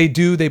 But they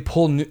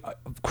pull,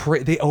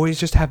 they always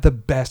just have the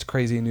best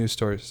crazy news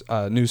stories,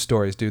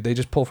 dude. They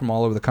just pull from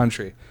all over the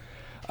country.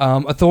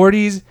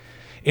 Authorities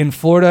in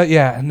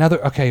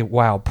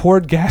Florida,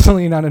 poured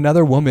gasoline on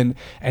another woman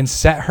and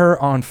set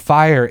her on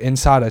fire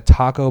inside a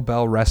Taco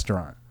Bell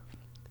restaurant.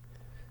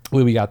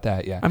 We got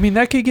that, yeah. I mean,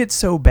 that could get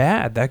so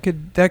bad. That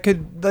could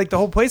like the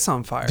whole place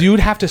on fire. You would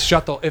have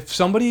to if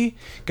somebody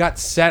got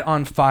set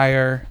on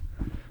fire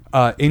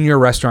in your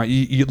restaurant,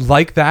 you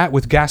like that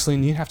with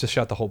gasoline, you'd have to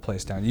shut the whole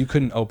place down. You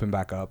couldn't open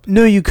back up.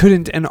 No, you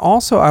couldn't. And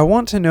also, I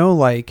want to know,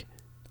 like,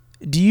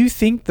 do you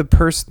think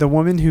the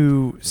woman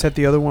who set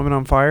the other woman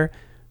on fire,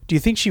 do you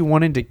think she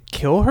wanted to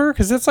kill her?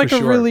 Because that's like For a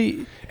sure.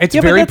 really... It's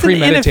Yeah, but very that's an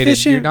premeditated.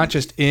 inefficient- You're not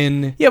just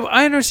in... Yeah, but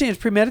I understand it's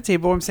premeditated,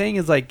 but what I'm saying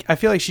is, like, I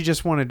feel like she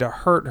just wanted to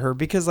hurt her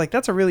because, like,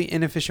 that's a really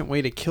inefficient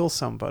way to kill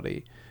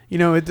somebody.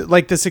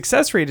 Like, the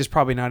success rate is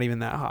probably not even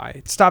that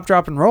high. Stop,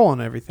 drop, and roll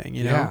and everything,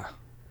 you know? Yeah.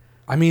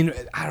 I mean,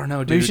 I don't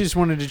know, dude. Maybe she just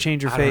wanted to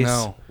change her I face.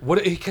 don't know.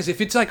 Because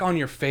if it's, like, on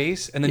your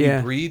face and then Yeah.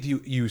 you breathe,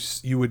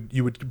 you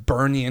would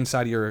burn the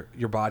inside of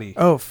your body.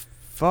 Oh,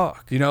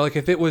 fuck. Like,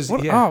 if it was...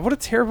 What a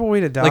terrible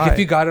way to die. Like, if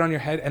you got it on your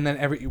head and then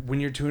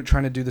when you're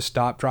trying to do the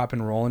stop, drop,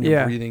 and roll and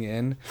you're breathing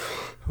in...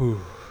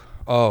 Whew,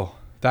 oh,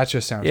 that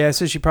just sounds... Yeah,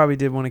 so she probably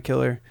did want to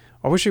kill her.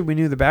 I wish we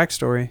knew the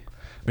backstory.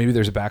 Maybe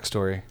there's a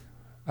backstory.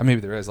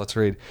 Maybe there is. Let's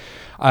read.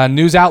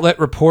 News outlets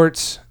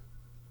report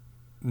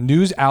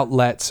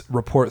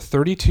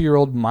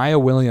 32-year-old Maya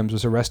Williams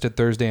was arrested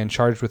Thursday and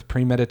charged with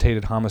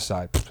premeditated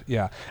homicide.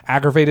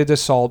 Aggravated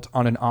assault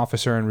on an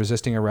officer and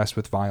resisting arrest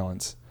with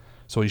violence.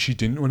 So she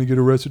didn't want to get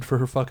arrested for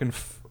her fucking...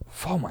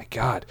 oh, my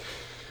God.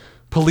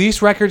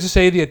 Police records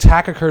say the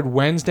attack occurred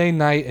Wednesday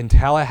night in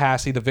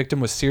Tallahassee. The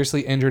victim was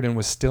seriously injured and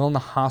was still in the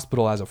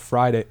hospital as of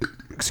Friday.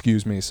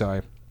 Excuse me,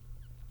 sorry.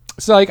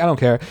 Psych, I don't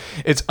care.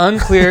 It's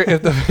unclear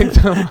if the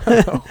victim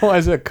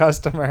was a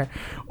customer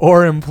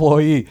or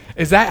employee.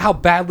 Is that how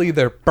badly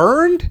they're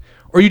burned?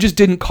 Or you just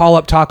didn't call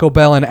up Taco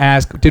Bell and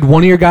ask, did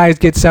one of your guys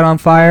get set on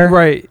fire?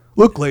 Right.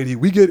 Look, lady,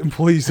 we get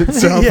employees that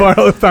set on fire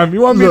all the time.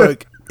 You want me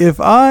Look, if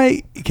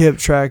I kept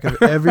track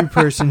of every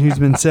person who's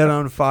been set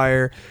on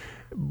fire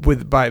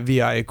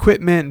via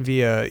equipment,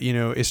 via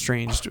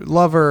estranged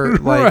lover,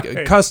 like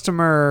Right.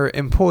 customer,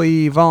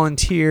 employee,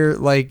 volunteer,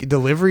 like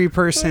delivery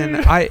person,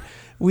 I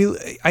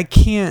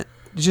can't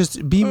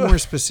just be more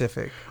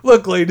specific.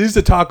 Look, lady, this is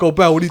a Taco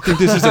Bell. What do you think?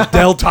 This is a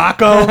Del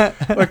Taco?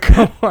 Like,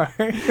 come on.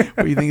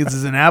 What do you think, this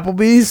is an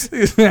Applebee's?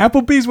 Is it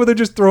Applebee's where they're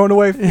just throwing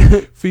away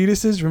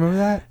fetuses? Remember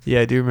that?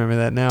 Yeah, I do remember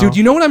that now. Dude,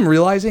 you know what I'm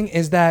realizing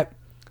is that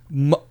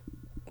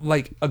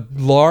like a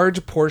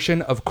large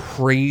portion of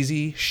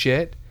crazy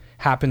shit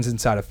happens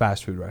inside of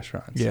fast food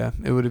restaurants. Yeah,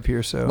 it would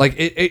appear so. Like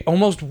it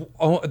almost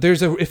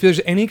if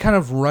there's any kind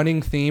of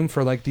running theme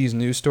for like these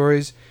news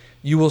stories,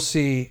 you will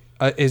see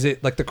is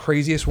it like the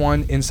craziest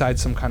one inside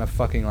some kind of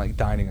fucking like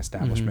dining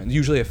establishment,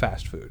 usually a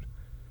fast food.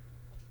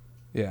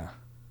 Yeah.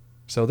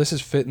 So this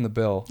is fitting the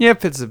bill. Yeah,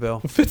 it fits the bill.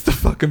 It fits the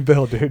fucking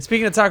bill, dude.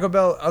 Speaking of Taco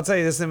Bell, I'll tell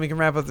you this, then we can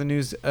wrap up the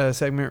news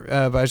segment.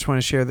 But I just want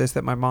to share this,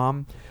 that my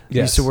mom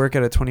used to work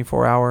at a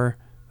 24-hour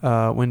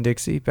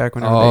Winn-Dixie back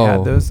whenever they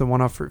had those, the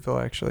one off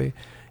Fruitville, actually.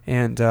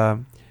 And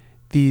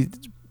the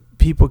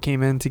people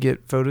came in to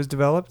get photos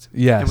developed.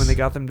 Yes. And when they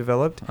got them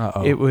developed,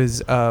 Uh-oh. it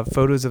was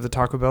photos of the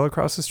Taco Bell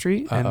across the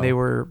street, Uh-oh. and they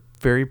were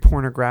very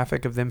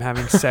pornographic of them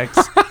having sex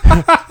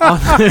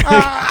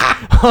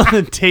on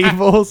the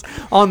tables,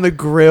 on the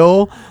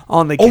grill,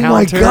 on the Oh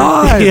my counter.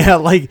 God. Yeah,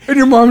 like And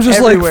your mom's just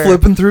everywhere. like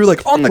flipping through,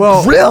 like on the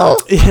Well, grill.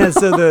 yeah.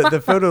 So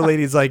the photo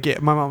lady's like, yeah,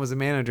 my mom was a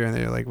manager, and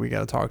they're like, we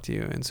got to talk to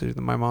you. And so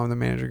my mom and the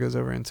manager goes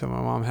over, and so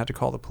my mom had to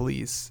call the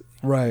police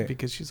Right.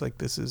 because she's like,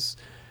 this is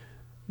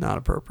not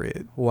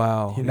appropriate,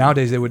 Wow. You know.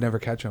 Nowadays they would never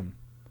catch them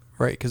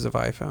right? Because of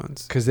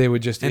iPhones. because they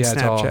would just And it's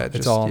Snapchat, all on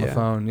just- the yeah.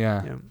 phone.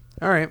 Yeah. Yeah.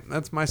 All right,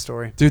 that's my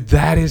story. Dude,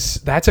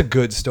 that's a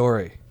good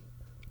story.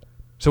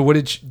 So what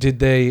did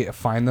they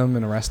find them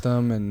and arrest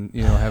them and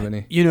have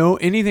any? You know,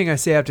 anything I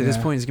say after this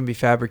Yeah. point is gonna be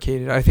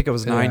fabricated. I think I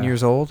was 9 Yeah.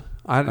 years old.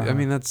 I Uh-huh.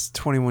 mean, that's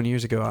 21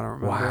 years ago. I don't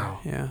remember. Wow.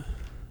 Yeah.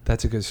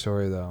 That's a good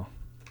story though.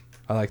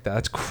 I like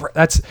that.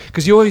 That's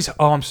because you always.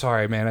 Oh, I'm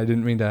sorry, man. I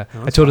didn't mean to.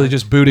 No, I it's totally fine.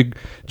 just booted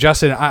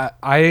Justin.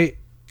 I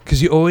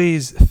because you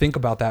always think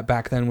about that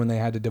back then when they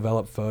had to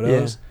develop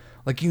photos. Yeah.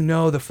 Like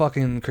the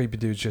fucking creepy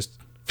dudes just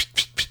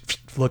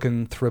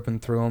tripping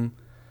through them.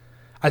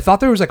 I thought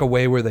there was like a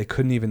way where they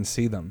couldn't even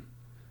see them.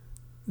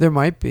 There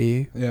might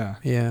be. Yeah,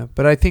 Yeah,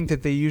 but I think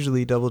that they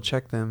usually double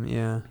check them.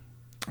 Yeah.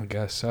 I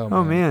guess so.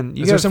 Oh, man.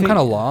 You Is there gotta some think- kind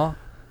of law,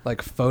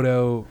 like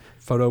photo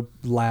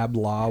lab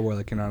law, where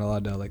like you're not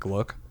allowed to like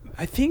look?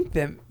 I think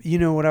that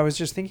what I was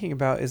just thinking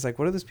about is like,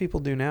 what do those people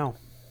do now?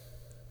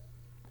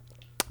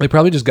 They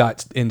probably just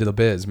got into the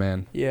biz,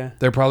 man. Yeah.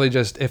 They're probably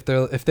just if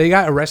they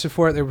got arrested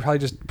for it, they were probably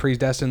just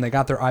predestined. They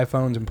got their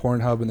iPhones and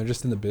Pornhub, and they're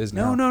just in the biz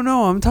now.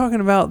 No. I'm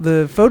talking about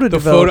the photo The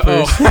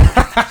developers.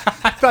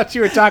 I thought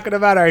you were talking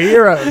about our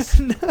heroes.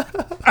 You mean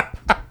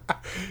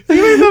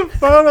the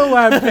photo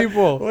lab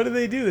people? What do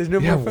they do? There's no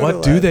Yeah, more photo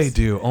what do they labs.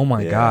 do? Oh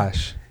my Yeah.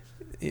 gosh.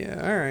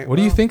 Yeah. All right. What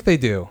do you well, think they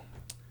do?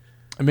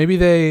 Maybe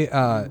they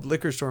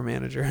Liquor store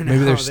manager. maybe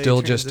they're now,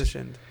 still they just-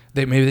 transitioned.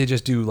 maybe they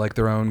just do like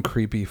their own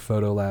creepy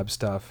photo lab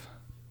stuff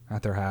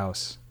at their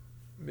house.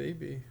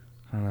 Maybe.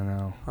 I don't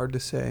know. Hard to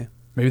say.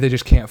 Maybe they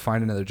just can't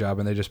find another job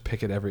and they just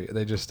pick it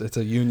it's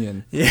a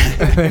union. Yeah.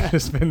 They've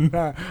just been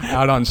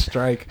out on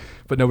strike,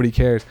 but nobody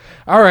cares.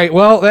 All right,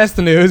 well, that's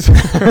the news.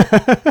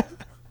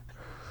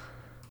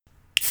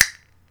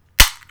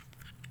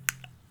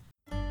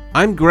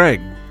 I'm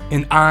Greg.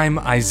 And I'm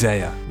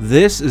Isaiah.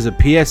 This is a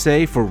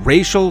PSA for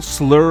racial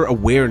slur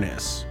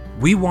awareness,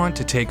 We want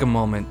to take a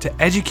moment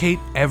to educate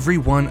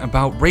everyone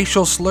about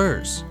racial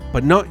slurs.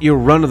 but not your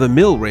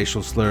run-of-the-mill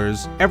racial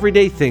slurs,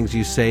 everyday things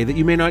you say that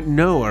you may not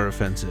know are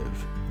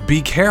offensive,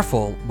 Be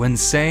careful when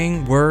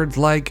saying words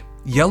like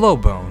yellow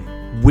bone,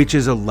 which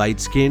is a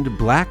light-skinned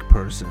black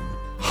person,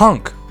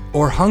 hunk,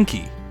 or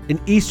hunky. an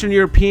Eastern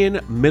European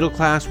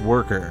middle-class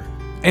worker,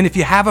 And if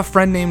you have a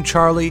friend named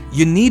Charlie,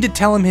 you need to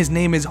tell him his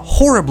name is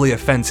horribly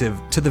offensive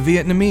to the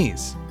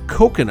Vietnamese.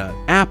 coconut,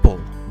 apple,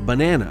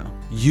 banana,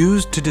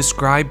 Used to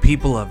describe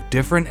people of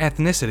different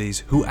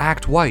ethnicities who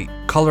act white.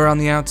 Color on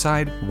the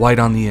outside, white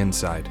on the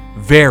inside.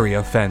 Very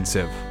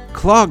offensive.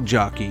 clog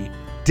jockey,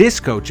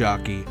 disco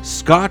jockey,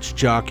 scotch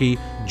jockey,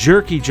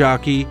 jerky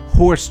jockey,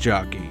 horse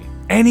jockey.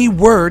 Any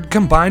word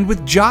combined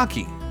with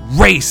jockey.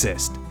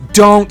 Racist.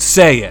 Don't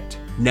say it.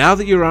 Now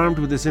that you're armed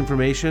with this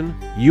information,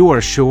 you are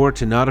sure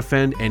to not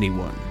offend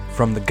anyone.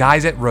 From the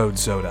guys at Road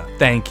Soda.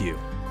 Thank you.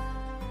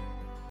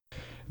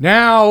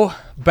 Now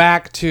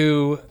back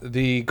to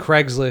the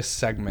Craigslist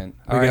segment.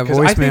 We All right, got 'cause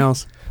I think-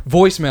 voicemails.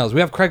 Voicemails. We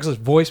have Craigslist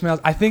voicemails.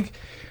 I think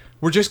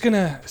we're just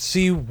gonna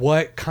see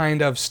what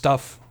kind of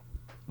stuff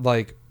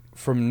like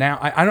from now.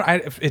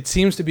 It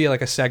seems to be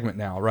like a segment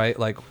now, right?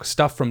 Like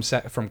stuff from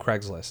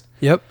Craigslist.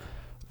 Yep.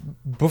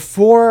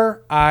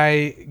 Before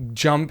I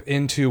jump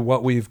into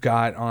what we've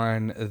got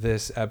on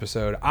this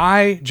episode,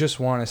 I just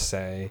want to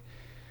say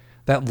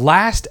that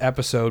last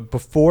episode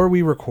before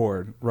we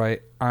record,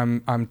 right?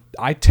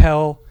 I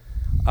tell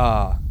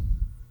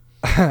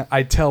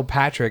I tell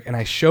Patrick and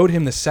I showed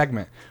him the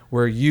segment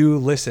where you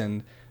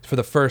listened for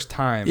the first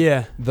time.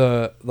 Yeah.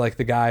 The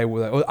guy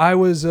with I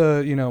was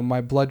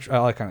my blood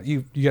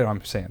you get what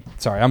I'm saying.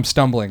 Sorry, I'm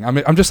stumbling.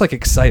 I'm just like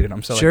excited.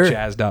 I'm so Sure. like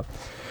jazzed up.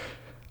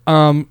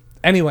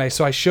 Anyway,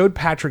 so I showed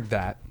Patrick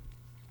that,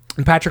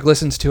 and Patrick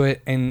listens to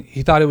it, and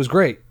he thought it was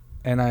great.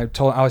 And I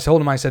told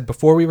him, I said,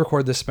 before we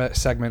record this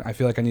segment, I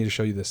feel like I need to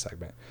show you this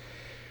segment.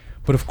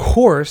 But of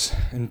course,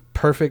 in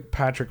perfect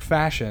Patrick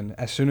fashion,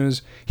 as soon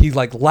as he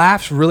like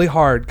laughs really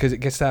hard because it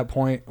gets to that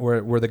point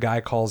where the guy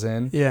calls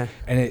in, Yeah.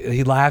 and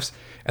he laughs,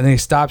 and then he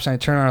stops, and I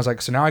turn around, I was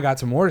like, so now I got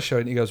some more to show you.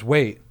 And he goes,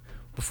 wait,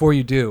 before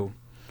you do,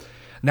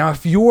 now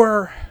if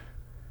you're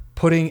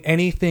putting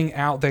anything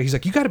out there, he's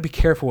like, you got to be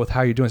careful with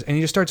how you're doing this. And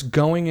he just starts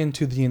going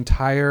into the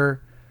entire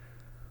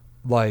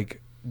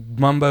like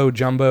mumbo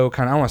jumbo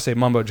kind of, I don't want to say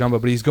mumbo jumbo,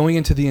 but he's going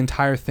into the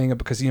entire thing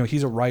because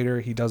he's a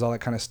writer, he does all that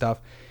kind of stuff,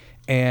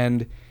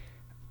 and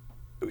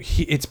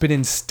it's been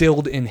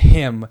instilled in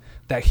him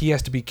that he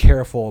has to be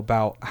careful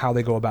about how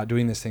they go about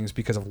doing these things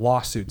because of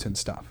lawsuits and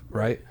stuff,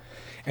 right?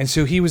 And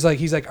so he's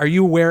like, are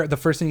you aware? The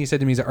first thing he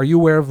said to me is, are you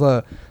aware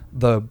of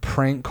the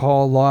prank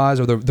call laws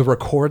or the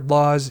record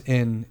laws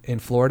in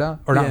Florida,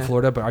 or not in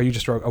Florida, but are you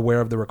just aware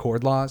of the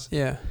record laws?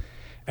 Yeah.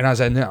 And I was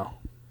like, no.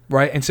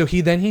 Right. And so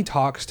he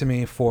talks to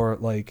me for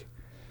like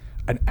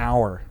an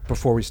hour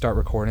before we start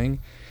recording.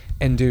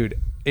 And dude,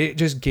 it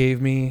just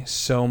gave me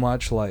so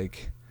much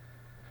like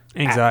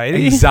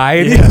Anxiety.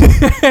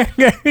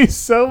 Gave me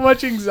so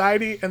much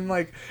anxiety and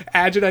like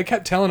agita. I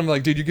kept telling him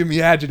like, dude, you give me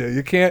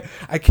agita.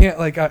 I can't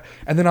like,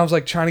 and then I was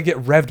like trying to get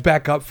revved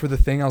back up for the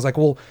thing. I was like,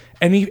 well,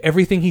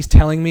 everything he's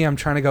telling me, I'm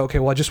trying to go, okay,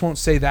 well, I just won't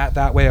say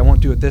that way. I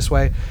won't do it this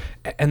way.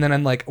 And then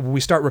I'm like, when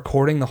we start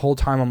recording, the whole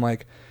time I'm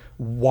like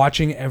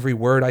watching every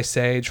word I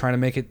say, trying to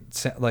make it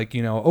like,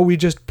 you know, oh, we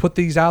just put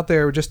these out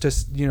there just to,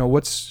 you know,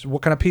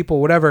 what kind of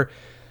people, whatever.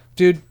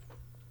 Dude,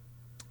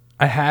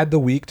 I had the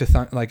week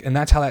to and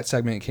that's how that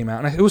segment came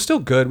out, and it was still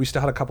good. We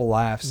still had a couple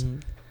laughs,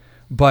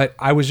 but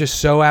I was just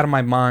so out of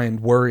my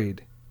mind,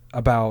 worried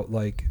about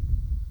like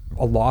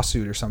a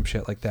lawsuit or some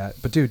shit like that.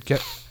 But dude,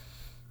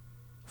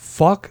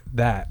 fuck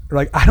that.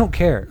 Like, I don't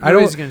care.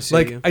 Nobody's gonna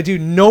sue you.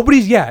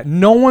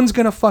 No one's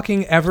gonna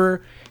fucking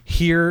ever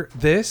hear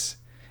this,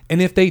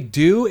 and if they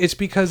do, it's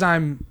because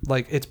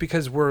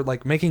we're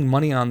like making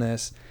money on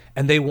this,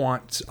 and they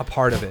want a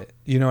part of it.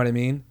 You know what I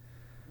mean?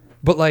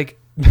 But like.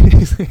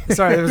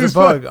 Sorry, there was a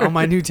bug on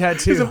my new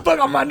tattoo. There's a bug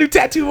on my new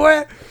tattoo,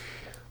 what?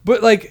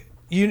 But like,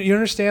 you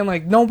understand,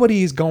 like,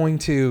 nobody's going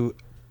to,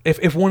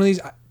 if one of these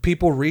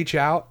people reach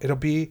out, it'll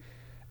be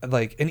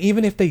like, and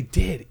even if they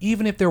did,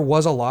 even if there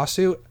was a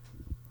lawsuit,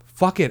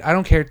 fuck it, I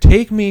don't care.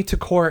 Take me to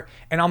court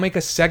and I'll make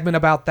a segment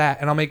about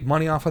that and I'll make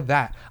money off of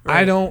that.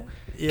 Right. I don't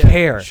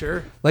care.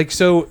 Sure. Like,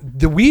 so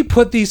we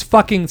put these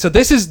fucking, so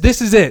this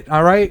is it,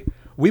 all right?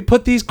 We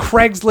put these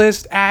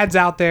Craigslist ads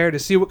out there to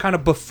see what kind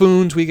of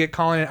buffoons we get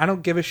calling in. I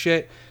don't give a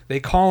shit. They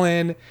call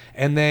in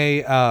and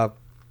they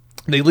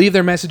leave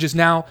their messages.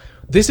 Now,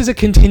 this is a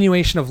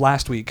continuation of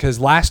last week, because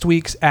last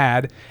week's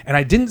ad, and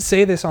I didn't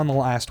say this on the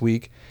last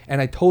week,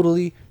 and I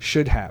totally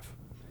should have.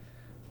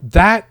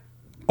 That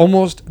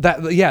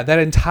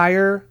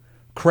entire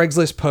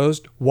Craigslist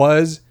post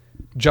was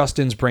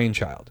Justin's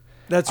brainchild.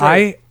 That's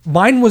right.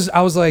 I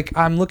was like,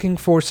 I'm looking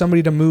for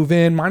somebody to move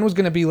in. Mine was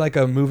going to be like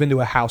a move into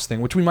a house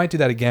thing, which we might do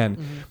that again.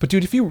 Mm-hmm. But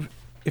dude, if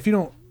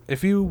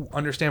you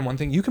understand one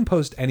thing, you can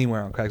post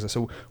anywhere on Craigslist.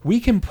 So we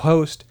can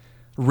post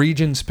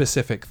region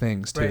specific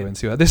things too, right. And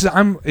see what this is.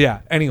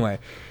 Anyway.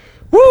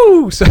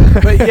 Woo! So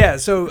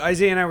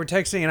Isaiah and I were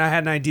texting, and I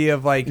had an idea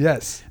of like,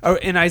 yes. Oh,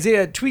 and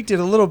Isaiah tweaked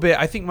it a little bit.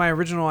 I think my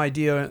original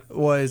idea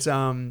was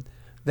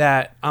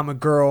that I'm a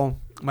girl.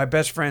 My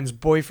best friend's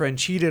boyfriend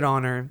cheated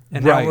on her,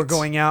 and now we're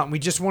going out, and we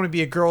just want to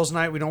be a girls'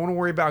 night. We don't want to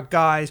worry about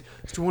guys.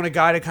 Just want a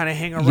guy to kind of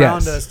hang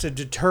around us to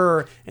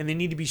deter, and they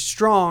need to be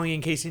strong in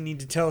case they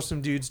need to tell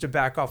some dudes to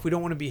back off. We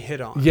don't want to be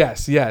hit on.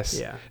 Yes. Yeah.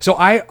 So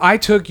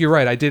you're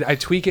right. I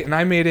tweak it, and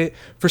I made it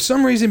for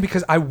some reason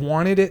because I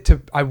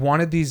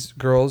wanted these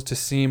girls to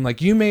seem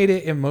like, you made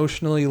it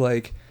emotionally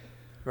like,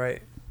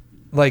 right.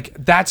 Like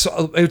it's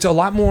a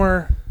lot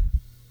more.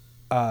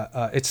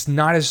 It's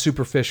not as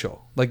superficial.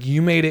 Like,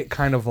 you made it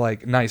kind of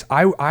like nice.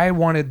 I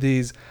wanted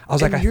these. I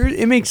was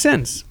it makes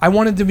sense. I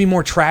wanted to be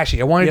more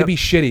trashy. I wanted to be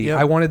shitty. Yep.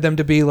 I wanted them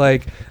to be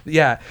like,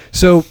 yeah.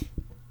 So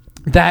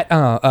that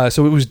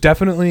so it was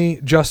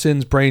definitely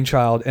Justin's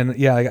brainchild, and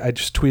I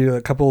just tweeted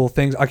a couple of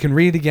things. I can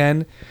read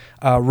again,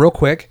 real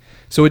quick.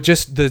 So it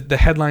just the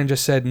headline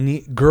just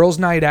said, "Girls'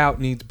 Night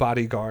Out needs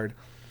bodyguard."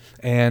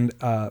 And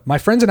my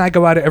friends and I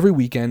go out every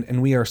weekend,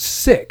 and we are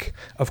sick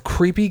of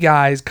creepy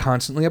guys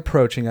constantly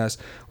approaching us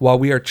while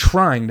we are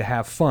trying to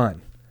have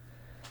fun.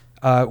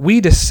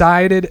 We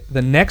decided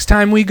the next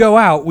time we go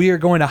out, we are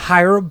going to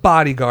hire a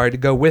bodyguard to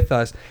go with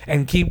us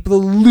and keep the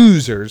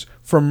losers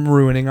from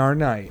ruining our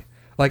night.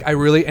 Like, I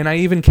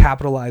even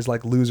capitalized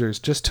like losers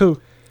just to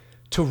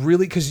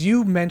really, because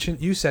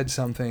you said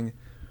something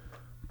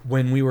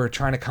when we were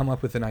trying to come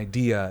up with an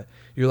idea.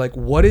 You're like,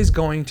 what is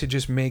going to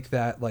just make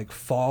that like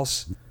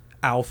false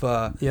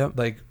alpha,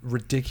 like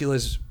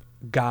ridiculous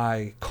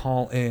guy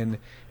call in,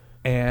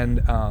 and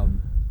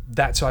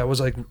so I was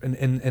like,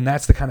 and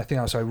that's the kind of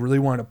thing. So I really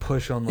wanted to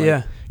push on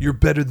like, you're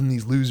better than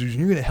these losers, and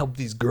you're gonna help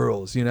these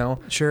girls, you know.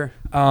 Sure.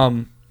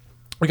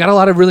 We got a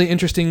lot of really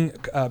interesting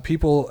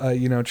people,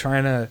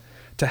 trying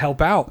to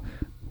help out,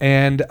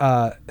 and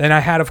I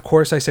had, of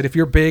course, I said, if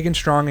you're big and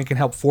strong and can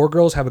help 4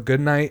 girls have a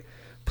good night,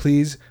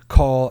 please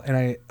call,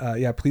 and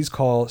please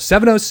call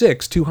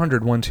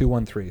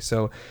 706-200-1213.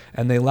 So,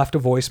 and they left a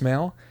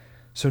voicemail.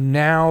 So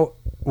now,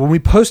 when we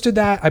posted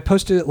that, I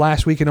posted it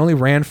last week and only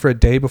ran for a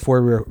day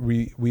before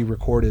we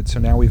recorded. So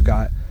now we've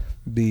got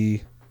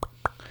the,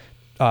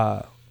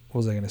 what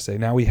was I going to say?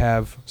 Now we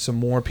have some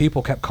more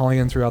people kept calling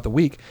in throughout the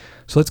week.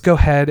 So let's go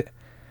ahead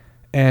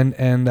and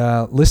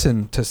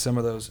listen to some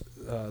of those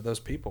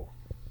people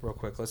real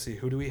quick. Let's see,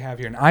 who do we have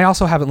here? And I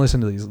also haven't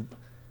listened to these.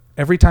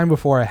 Every time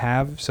before I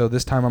have, so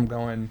this time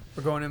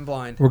We're going in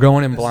blind. We're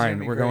going in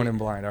blind,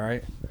 all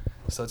right?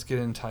 So let's get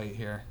in tight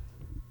here.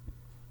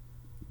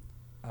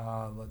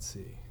 Let's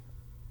see.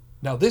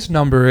 Now this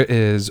number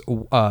is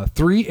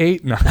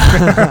 389.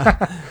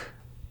 Hi,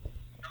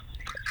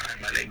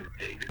 my name is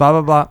David. Blah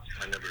blah blah.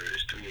 My number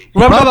is 38.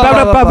 Blah, blah, blah,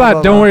 blah, blah, blah.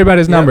 blah. Don't worry about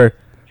his Yep. number.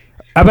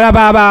 Blah, blah,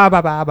 blah, blah,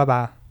 blah, blah, blah,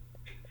 blah.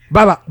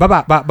 Blah, blah, blah,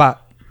 blah, blah, blah.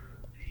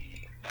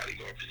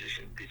 Bodyguard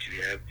position that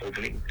you have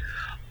opening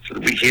for the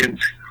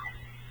weekends.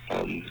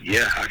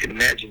 Yeah, I can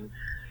imagine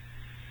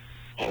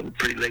all the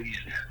pretty ladies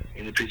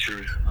in the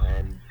picture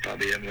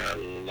probably having a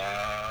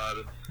lot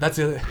of That's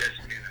the other. aggressive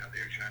men out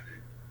there trying to.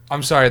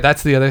 I'm sorry.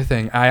 That's the other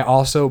thing. I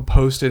also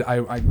posted. I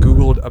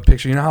googled a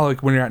picture. You know how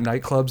like when you're at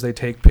nightclubs, they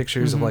take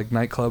pictures of like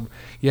nightclub.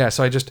 Yeah.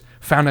 So I just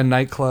found a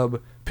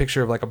nightclub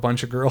picture of like a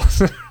bunch of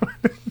girls.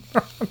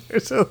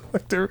 So,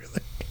 like, they're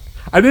really.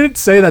 I didn't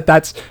say that.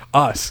 That's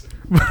us.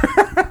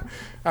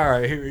 All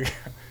right. Here we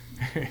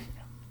go.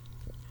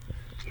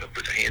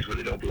 Put your hands where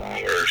they don't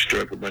belong or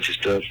stir up a bunch of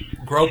stuff.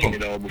 Grope Seen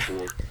 'em. it all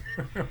before.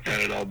 Done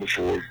it all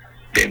before.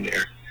 Been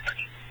there.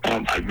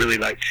 I'd really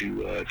like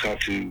to talk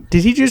to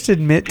Did he just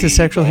admit to the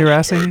sexual boss or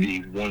harassing?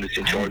 the one that's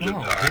in charge know.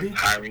 of Did he?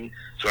 hiring,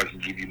 so I can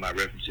give you my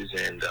references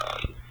and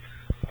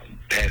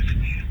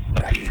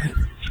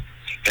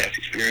past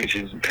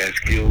experiences and past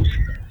skills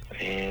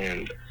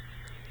and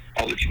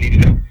all that you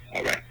need to know.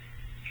 All right.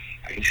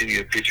 I can send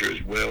you a picture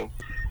as well.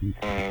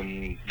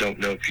 Don't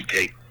know if you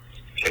take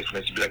text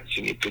messages, but I can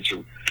send you a picture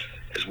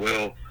as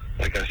well.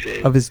 Like I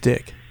said, Of his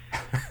dick.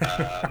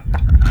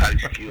 highly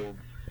skilled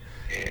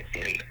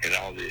in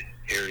all the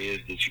areas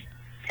that you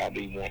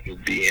probably want to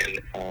be in.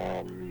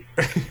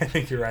 I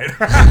think you're right.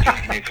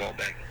 Give me a call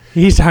back.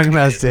 He's talking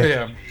about his dick.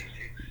 Yeah.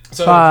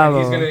 So Five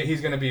okay, of them.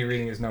 he's gonna be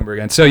reading his number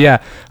again. So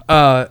yeah,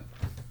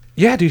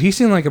 yeah, dude, he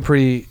seemed like a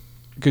pretty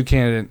good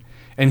candidate,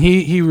 and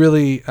he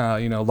really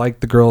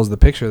liked the girls in the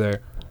picture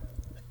there.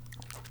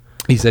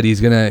 He said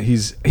he's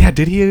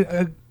did he?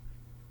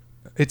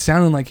 It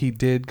sounded like he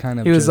did kind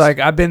of. He was just- like,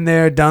 I've been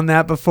there, done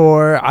that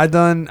before. I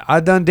done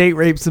date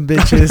rape some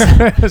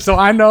bitches. so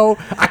I know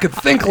I could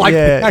think like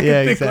yeah, I could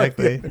yeah, think like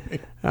exactly.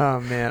 Oh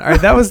man. All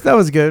right, that was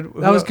good.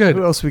 That was good.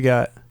 Who else we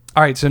got?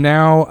 All right, so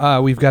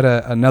now we've got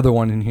another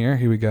one in here.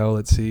 Here we go.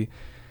 Let's see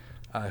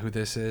who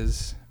this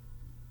is.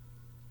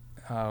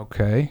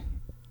 Okay,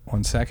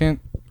 1 second.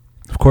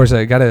 Of course,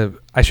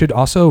 I should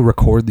also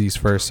record these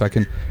first so I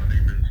can.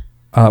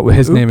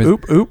 His name is.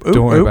 Don't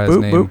worry about his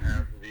name.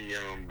 Have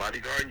the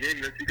bodyguard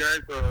gig that you guys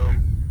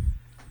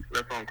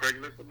left on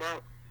Craigslist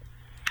about.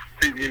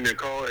 Please give me a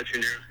call at your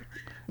nearest.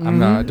 I'm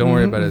not. Don't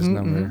worry about his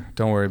number.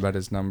 Don't worry about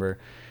his number.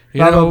 You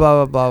Blah, know,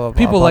 blah, blah, blah, blah,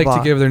 people blah, like blah,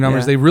 to give their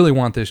numbers. yeah. They really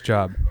want this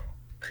job.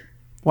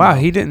 Wow,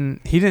 he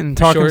didn't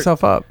talk Short-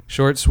 himself up.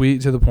 Short,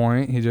 sweet, to the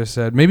point. He just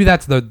said maybe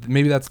that's the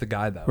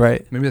guy though.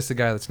 Right. Maybe that's the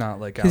guy that's not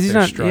like out Because he's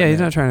there not. strutting Yeah, he's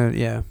it. not trying to.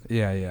 Yeah,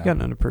 Yeah, he got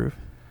nothing to prove.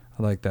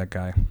 I like that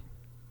guy.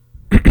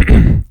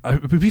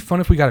 It would be fun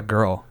if we got a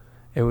girl.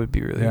 It would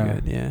be really Yeah.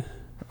 good. Yeah.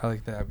 I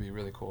like that. That'd be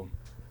really cool.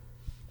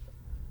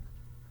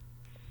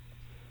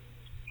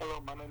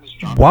 Hello, my name is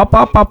John. Wop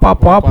wop wop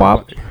wop wop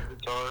wop.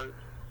 Retard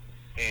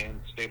in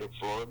state of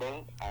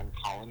Florida. I'm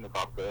calling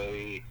about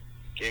the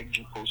gig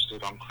you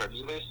posted on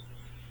Craigslist.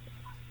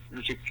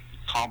 You should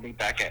call me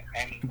back at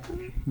any.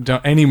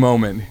 Don't any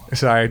moment.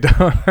 Sorry,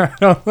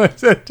 don't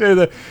listen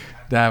to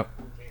that.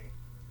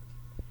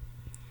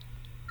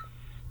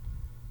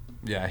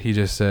 Yeah, he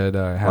just said.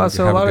 Have Well, a,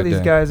 so a have lot good of these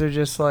day. guys are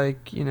just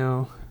like,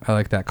 I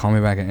like that. Call me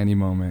back at any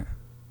moment.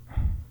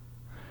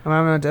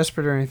 I'm not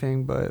desperate or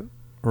anything, but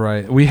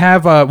Right. We've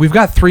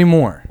got three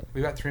more.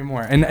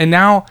 And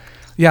now,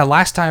 yeah.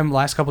 Last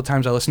couple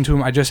times I listened to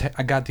him, I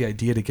got the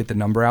idea to get the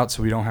number out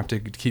so we don't have to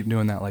keep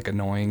doing that like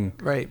annoying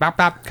right. bop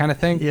bop kind of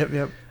thing.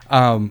 Yep.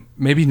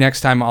 Maybe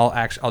next time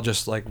I'll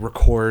just like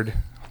record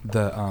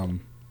the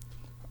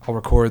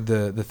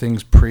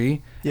things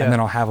pre, Yeah. and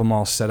then I'll have them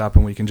all set up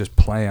and we can just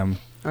play them.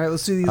 All right,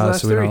 let's do these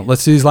last three.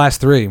 Let's do these last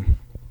three.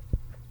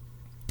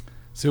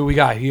 See what we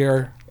got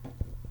here.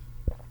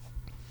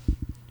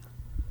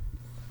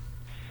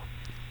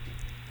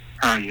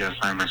 Yes,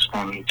 I'm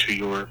responding to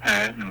your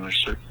ad and we're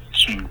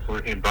searching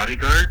for a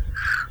bodyguard.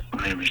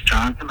 My name is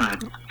Jonathan. I'm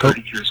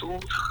 30 years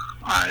old.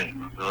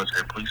 I'm a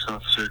military police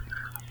officer.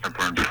 I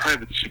run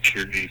private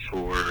security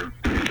for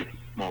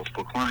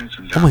multiple clients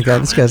in Oh my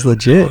God, this guy's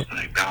legit. I'm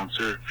a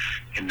bouncer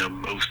in the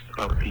most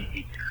of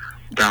the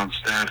bounce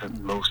staff at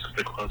most of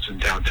the clubs in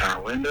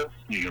downtown Orlando,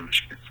 New York,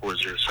 Michigan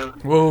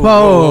 407.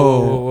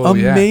 Whoa,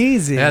 yeah.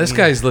 amazing. Yeah, this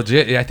guy's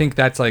legit. Yeah, I think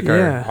that's like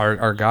Yeah.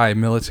 our guy,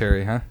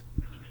 military, huh?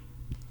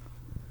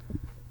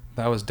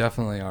 That was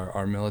definitely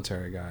our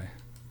military guy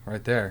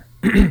right there.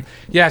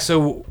 Yeah,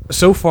 so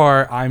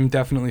far I'm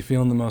definitely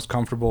feeling the most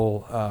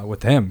comfortable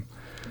with him.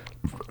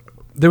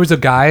 There was a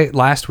guy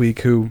last week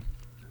who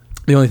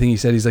the only thing he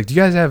said, he's like, do you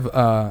guys have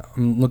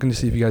I'm looking to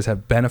see if you guys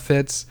have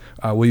benefits.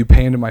 Will you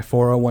pay into my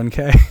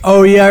 401k?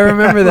 Oh yeah, I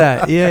remember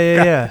that.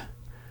 Yeah.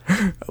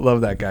 I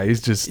love that guy.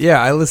 He's just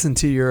Yeah, I listened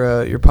to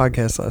your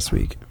podcast last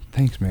week.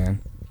 Thanks, man.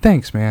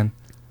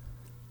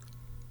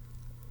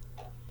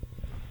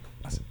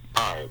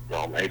 Hi,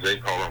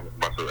 AJ calling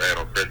about the ad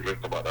on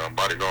Craigslist about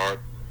bodyguard.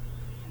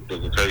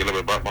 just to tell you a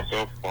little bit about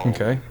myself.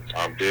 Okay.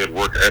 I did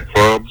work at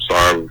clubs.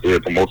 I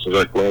did promotions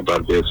at clubs. I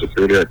did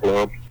security at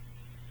clubs.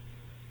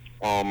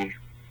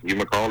 You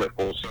may call it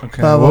full service.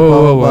 Okay. Blah, Whoa, blah, blah,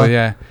 whoa, whoa, blah.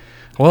 yeah.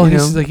 Well, You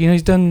he's know? like,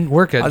 he's done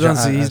work at. He's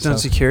done stuff.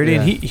 security,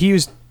 Yeah. and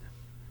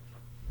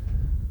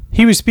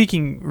he was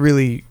speaking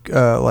really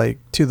like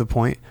to the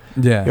point.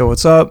 Yeah. Yo,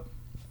 what's up?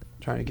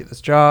 Trying to get this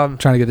job.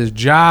 Trying to get this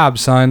job,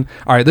 son.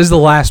 All right, this is the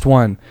last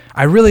one.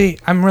 I'm really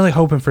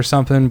hoping for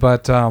something,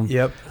 but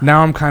Yep.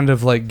 now I'm kind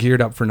of like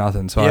geared up for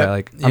nothing. So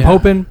Yep. I'm Yeah.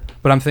 hoping,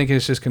 but I'm thinking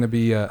it's just gonna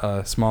be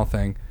a small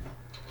thing.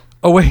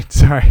 Oh wait,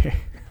 sorry.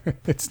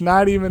 It's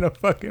not even a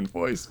fucking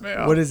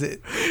voicemail. What is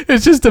it?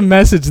 It's just a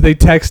message they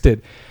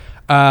texted.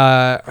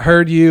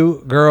 Heard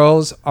you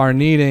girls are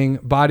needing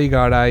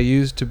bodyguard. I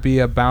used to be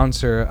a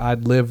bouncer.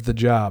 I'd live the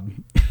job.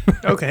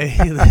 Okay.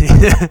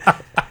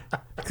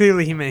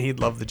 Clearly, he meant he'd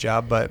love the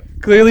job, but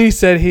Clearly, he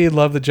said he'd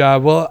love the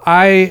job. Well,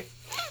 I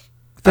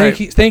All right.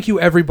 thank you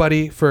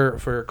everybody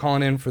for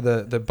calling in for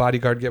the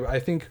bodyguard give. I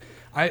think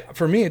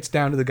for me it's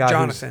down to the guy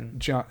who's-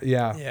 Jonathan.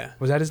 Yeah. Yeah.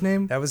 Was that his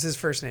name? that was his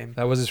first name.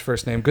 That was his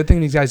first name. Good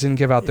thing these guys didn't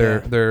give out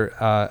their Yeah.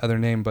 their other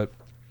name, but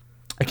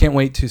I can't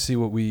wait to see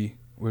what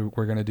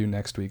we're gonna do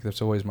next week.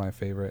 That's always my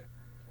favorite.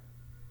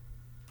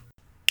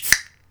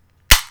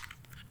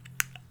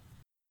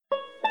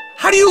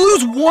 How do you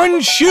lose one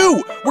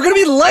shoe? We're gonna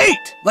be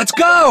late. Let's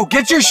go.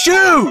 Get your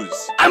shoes.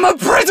 I'm a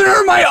prisoner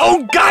in my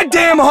own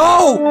goddamn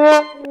home.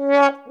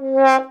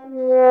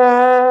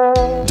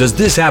 Does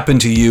this happen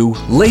to you?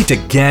 Late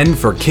again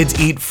for Kids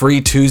Eat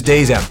Free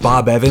Tuesdays at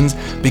Bob Evans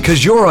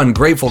because your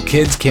ungrateful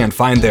kids can't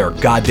find their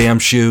goddamn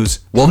shoes?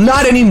 Well,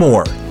 not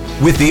anymore.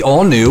 With the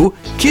all-new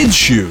Kids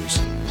Shoes.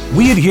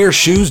 We adhere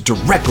shoes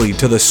directly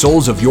to the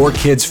soles of your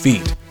kids'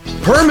 feet.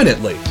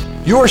 Permanently.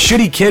 Your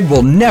shitty kid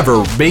will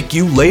never make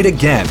you late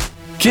again.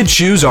 Kids'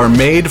 shoes are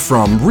made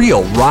from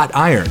real wrought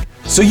iron,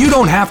 so you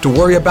don't have to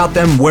worry about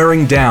them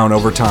wearing down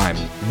over time.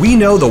 We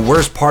know the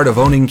worst part of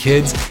owning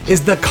kids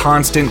is the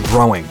constant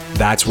growing.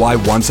 That's why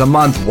once a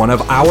month, one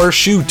of our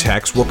shoe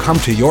techs will come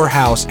to your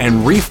house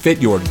and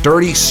refit your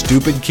dirty,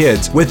 stupid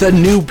kids with a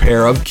new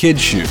pair of kids'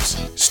 shoes.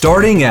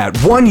 Starting at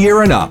 1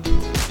 year and up.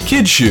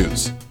 Kids'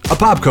 Shoes, a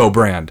Popco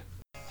brand.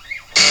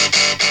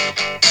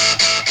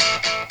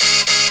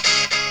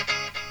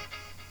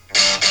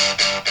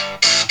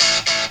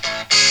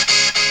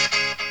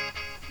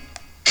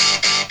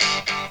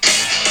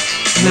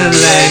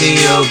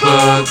 Millennial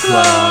Book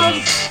Club.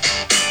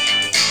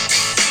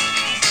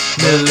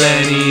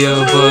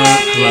 Millennial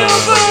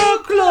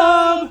Book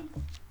Club.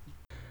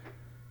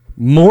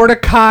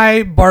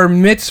 Mordecai Bar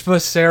Mitzvah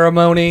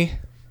ceremony.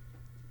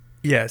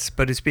 Yes,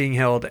 but it's being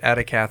held at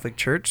a Catholic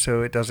church,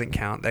 so it doesn't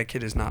count. That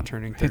kid is not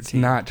turning 13. It's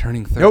not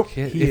turning 13. Nope,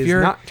 he is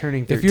not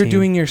turning If you're 13.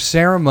 doing your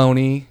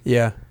ceremony,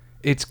 Yeah.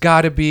 it's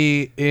got to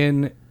be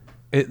in.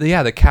 The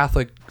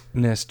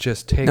Catholicness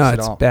just takes No, it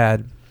it's all.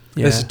 bad.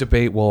 Yeah. This is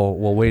debate we'll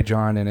wage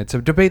on, and it's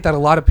a debate that a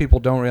lot of people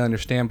don't really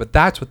understand, but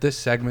that's what this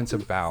segment's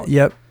about.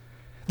 Yep.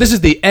 This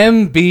is the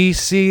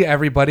MBC,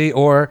 everybody,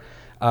 or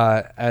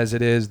as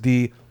it is,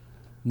 the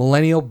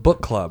Millennial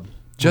Book Club.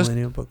 Just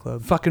Millennial Book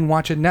Club. fucking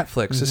watch a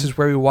Netflix. This is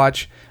where we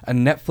watch a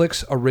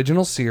Netflix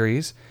original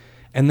series,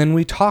 and then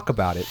we talk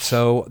about it.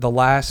 So the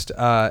last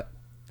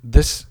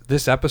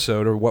this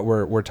episode, or what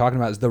we're talking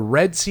about, is the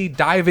Red Sea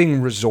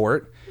Diving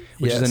Resort,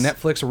 which is a Yes.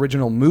 Netflix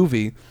original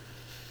movie.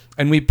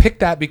 And we picked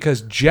that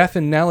because Jeff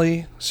and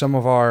Nelly, some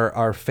of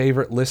our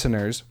favorite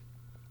listeners,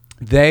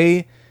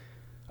 Nelly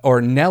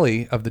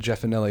of the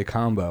Jeff and Nelly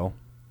combo,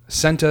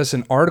 sent us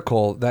an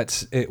article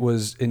it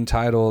was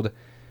entitled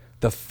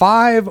 "The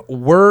 5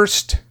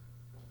 Worst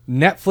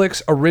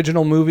Netflix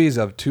Original Movies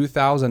of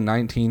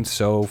 2019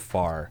 So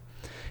Far."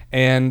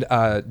 And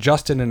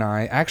Justin and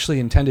I actually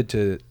intended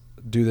to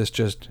do this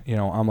just,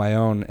 on my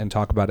own and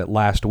talk about it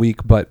last week,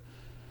 but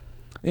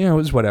it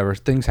was whatever.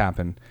 Things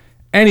happen.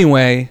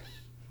 Anyway,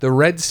 the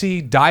Red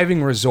Sea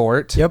Diving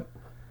Resort. Yep.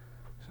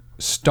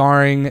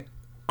 Starring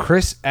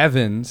Chris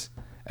Evans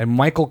and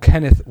Michael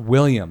Kenneth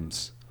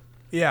Williams.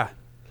 Yeah.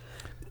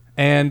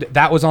 And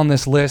that was on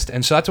this list,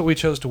 and so that's what we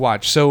chose to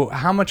watch. So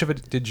how much of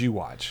it did you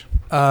watch?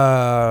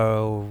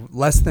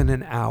 Less than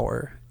an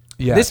hour.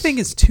 Yes. This thing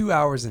is 2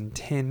 hours and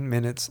 10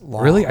 minutes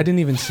long. Really? I didn't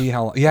even see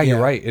how long. Yeah, you're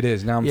Yeah. right. It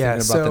is. Now I'm Yeah,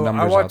 thinking so about the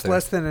numbers I out watched there.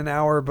 less than an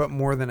hour, but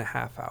more than a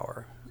half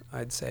hour,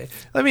 I'd say.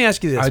 Let me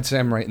ask you this. I'd say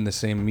I'm right in the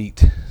same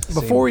meat.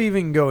 Before we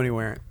even go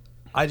anywhere,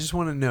 I just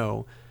want to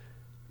know,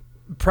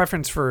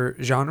 preference for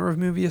genre of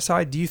movie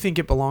aside, do you think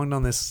it belonged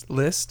on this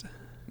list?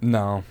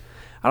 No.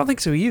 I don't think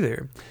so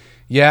either.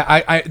 Yeah,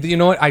 I you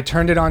know what? I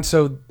turned it on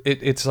so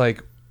it's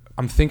like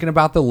I'm thinking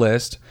about the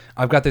list.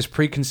 I've got this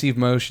preconceived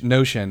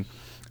notion.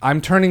 I'm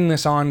turning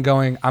this on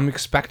going, I'm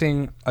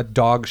expecting a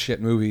dog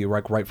shit movie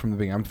like right from the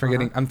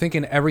beginning. I'm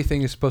thinking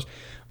everything is supposed,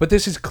 but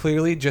this is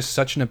clearly just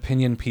such an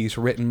opinion piece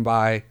written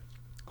by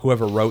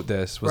whoever wrote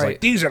this was Right. like,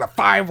 these are the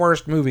 5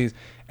 worst movies.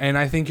 And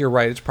I think you're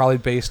right. It's probably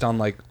based on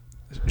like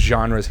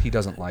genres he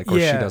doesn't like or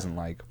she Yeah. doesn't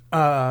like.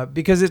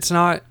 Because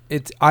I'm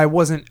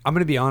going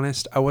to be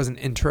honest, I wasn't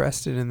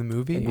interested in the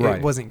movie. Right.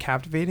 It wasn't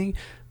captivating,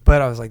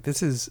 but I was like,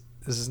 this is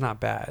not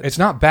bad. It's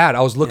not bad.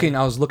 I was looking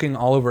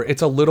all over.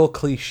 It's a little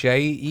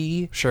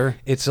cliche-y. Sure.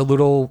 It's a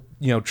little,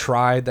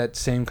 tried that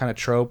same kind of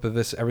trope of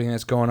everything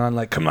that's going on.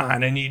 Like, come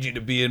on, I need you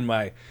to be in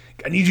my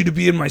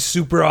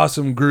super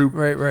awesome group.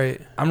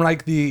 Right.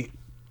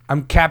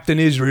 I'm Captain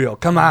Israel.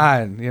 Come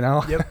on,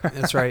 Yep,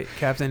 that's right.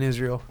 Captain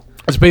Israel.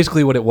 That's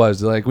basically what it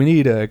was. Like, we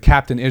need a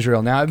Captain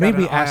Israel. Now, it made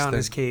me ask on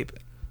his cape.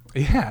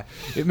 Yeah.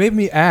 It made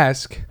me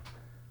ask,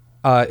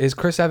 is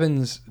Chris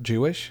Evans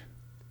Jewish?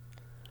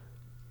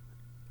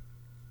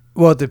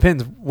 Well, it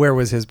depends. Where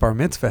was his bar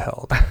mitzvah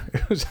held?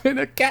 It was in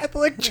a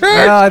Catholic church.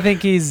 Well, I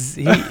think he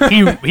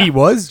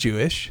was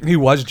Jewish. He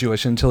was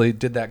Jewish until he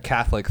did that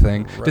Catholic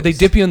thing. Gross. Did they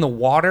dip you in the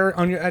water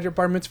at your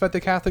bar mitzvah at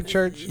the Catholic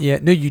church? Yeah,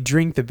 no, you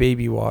drink the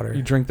baby water.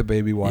 You drink the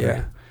baby water.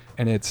 Yeah.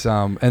 And it's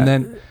and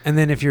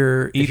then if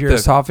your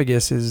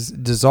esophagus is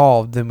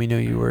dissolved, then we know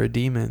you were a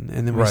demon,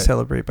 and then we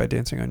celebrate by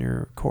dancing on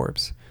your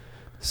corpse.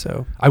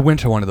 So I went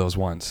to one of those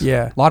once.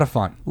 Yeah, a lot of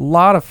fun.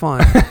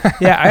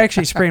 Yeah, I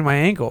actually sprained my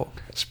ankle.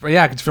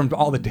 Yeah, it's from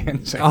all the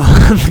dancing,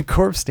 the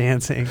corpse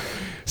dancing.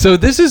 So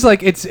this is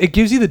like it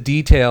gives you the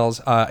details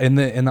in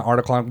the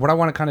article. What I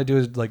want to kind of do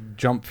is like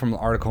jump from the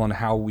article and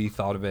how we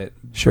thought of it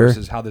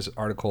versus how this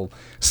article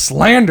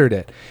slandered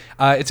it.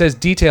 It says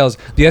details.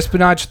 The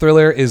espionage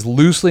thriller is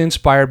loosely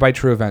inspired by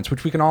true events,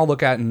 which we can all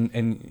look at,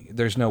 and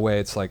there's no way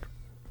it's like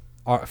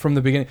from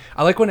the beginning.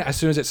 I like when as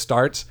soon as it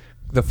starts.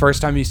 The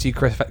first time you see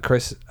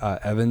Chris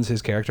Evans,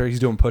 his character, he's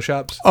doing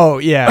push-ups. Oh,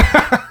 yeah.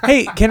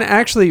 Hey, can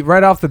actually,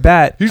 right off the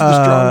bat... He's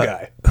the strong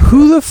guy.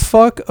 Who the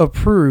fuck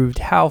approved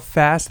how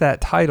fast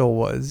that title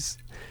was?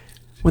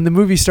 When the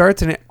movie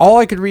starts, and all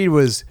I could read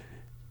was,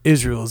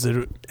 Israel's,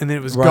 and then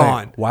it was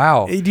gone.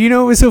 Wow. Do you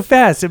know it was so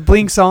fast? It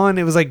blinks on,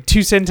 it was like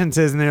 2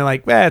 sentences, and they're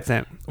like, that's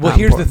it. Well,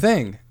 here's the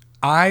thing.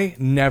 I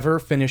never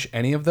finish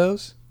any of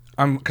those.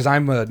 Because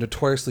I'm a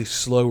notoriously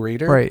slow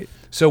reader. Right.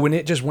 So when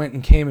it just went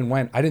and came and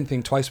went, I didn't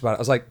think twice about it. I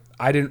was like,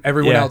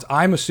 everyone else,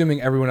 I'm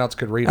assuming everyone else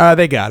could read it.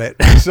 They got it.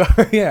 So,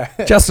 yeah.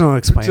 Justin will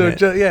explain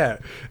it. Yeah.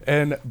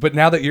 But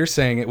now that you're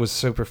saying it was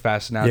super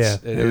fast, now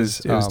it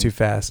was too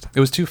fast. It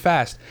was too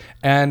fast.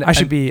 And I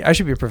should be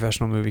a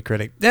professional movie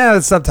critic. Yeah,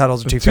 the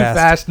subtitles are too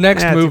fast.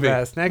 Next movie. Too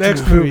fast.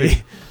 Next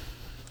movie.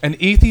 An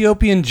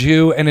Ethiopian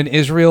Jew and an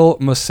Israel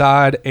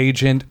Mossad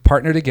agent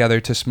partner together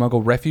to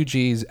smuggle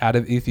refugees out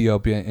of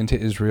Ethiopia into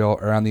Israel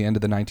around the end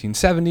of the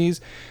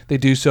 1970s. They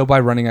do so by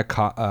running a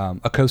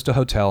Costa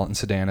hotel in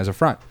Sudan as a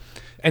front.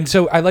 And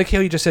so I like how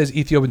he just says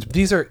Ethiopians.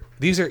 These are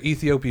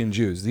Ethiopian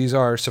Jews. These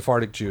are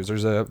Sephardic Jews.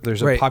 There's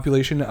a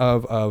population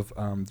of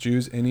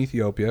Jews in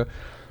Ethiopia,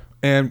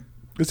 and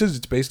it's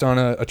based on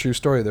a true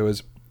story. There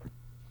was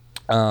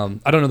I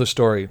don't know the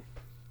story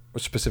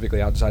specifically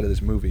outside of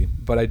this movie,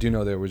 but I do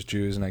know there was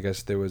Jews, and I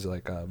guess there was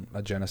like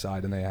a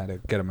genocide, and they had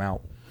to get them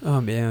out. Oh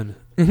man,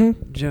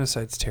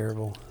 Genocide's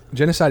terrible.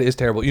 Genocide is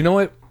terrible. You know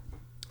what?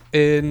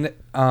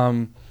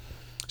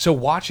 So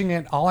watching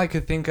it, all I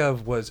could think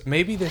of was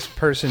maybe this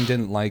person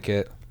didn't like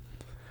it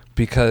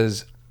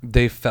because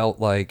they felt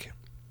like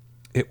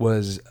it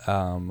was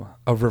a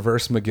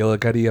reverse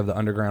McGillicuddy of the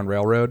Underground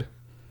Railroad.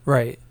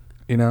 Right.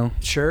 You know?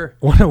 Sure.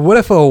 What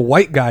if a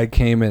white guy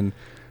came and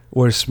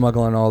was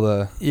smuggling all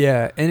the...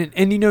 Yeah, and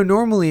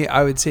normally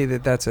I would say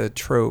that that's a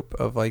trope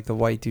of like the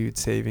white dude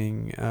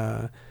saving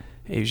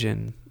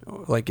Asian.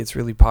 Like it's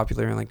really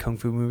popular in like kung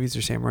fu movies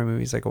or samurai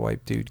movies, like a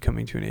white dude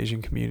coming to an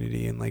Asian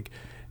community and like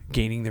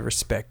gaining the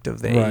respect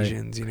of the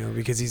Asians, you know,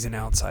 because he's an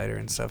outsider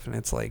and stuff. And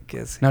it's like...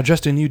 Now,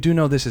 Justin, you do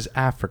know this is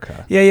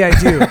Africa. Yeah, I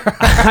do.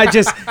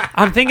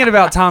 I'm thinking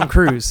about Tom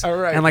Cruise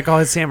and like all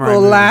his samurai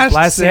movies.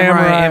 Last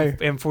Samurai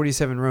and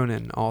 47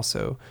 Ronin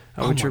also,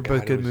 which are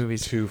both good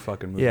movies. 2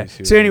 fucking movies.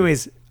 Yeah. So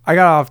anyways, I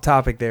got off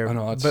topic there. I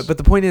know, but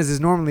the point is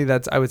normally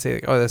that's, I would say,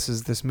 like, oh, this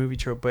is this movie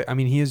trope. But I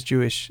mean, he is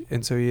Jewish,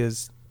 and so he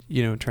is,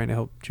 you know, trying to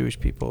help Jewish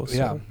people. So.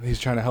 Yeah, he's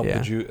trying to help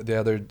the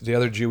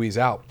other Jewies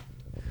out.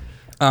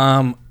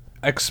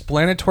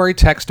 Explanatory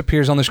text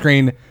appears on the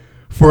screen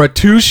for a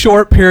too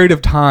short period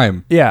of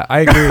time. Yeah,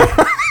 I agree.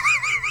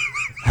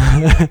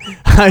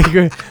 I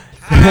agree.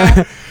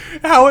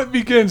 How it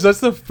begins. That's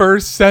the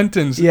first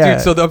sentence. Yeah.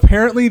 Dude, so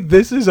apparently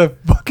this is a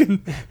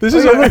fucking... This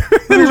is it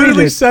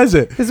literally says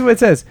it. This is what it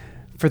says.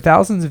 For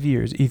thousands of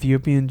years,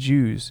 Ethiopian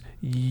Jews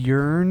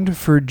yearned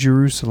for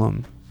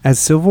Jerusalem. As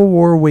civil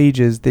war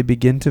wages, they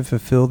begin to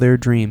fulfill their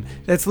dream.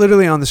 That's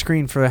literally on the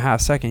screen for a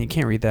half second. You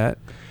can't read that.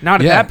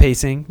 Not at that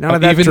pacing. Not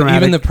at that dramatic.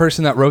 Even the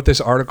person that wrote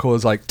this article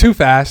is like, too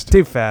fast.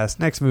 Too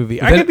fast. Next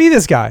movie. I could be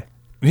this guy.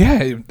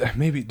 Yeah,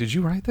 maybe. Did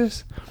you write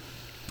this?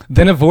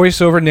 Then a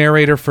voiceover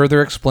narrator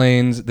further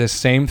explains this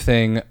same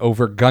thing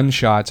over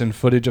gunshots and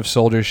footage of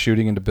soldiers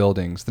shooting into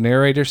buildings. The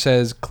narrator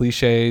says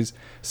cliches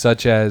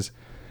such as,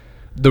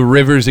 "The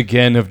rivers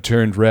again have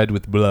turned red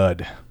with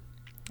blood."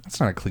 That's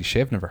not a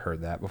cliche. I've never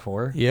heard that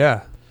before.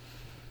 Yeah.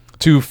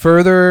 To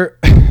further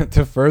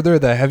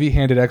the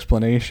heavy-handed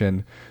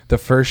explanation, the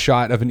first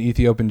shot of an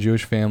Ethiopian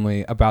Jewish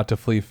family about to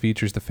flee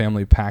features the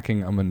family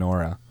packing a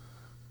menorah.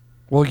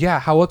 Well, yeah,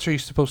 how else are you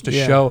supposed to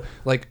show?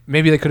 Like,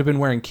 maybe they could have been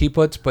wearing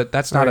kipputs, but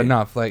that's not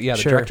enough. Like, yeah,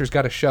 the director's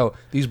got to show.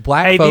 These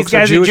black folks these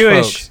guys are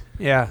Jewish folks.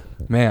 Yeah.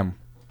 Man,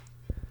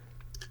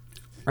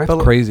 that's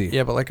But- crazy.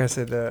 Yeah, but like I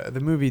said, the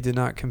movie did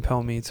not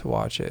compel me to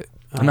watch it.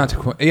 I'm not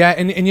too yeah,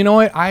 and you know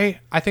what? I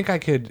think I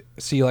could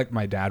see like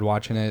my dad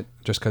watching it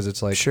just because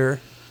it's like Sure.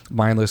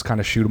 mindless kind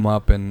of shoot 'em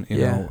up and you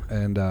Yeah. know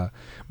and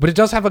but it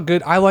does have a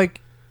good. I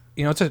like,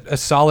 you know, it's a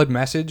solid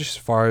message as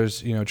far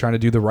as, you know, trying to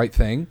do the right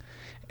thing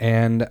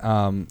and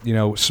you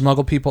know,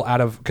 smuggle people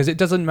out of, because it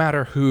doesn't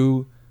matter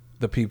who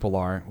the people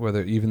are,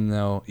 whether even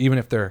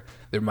if they're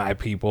my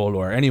people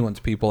or anyone's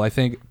people. I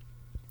think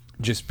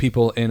just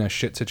people in a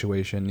shit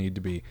situation need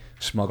to be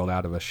smuggled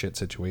out of a shit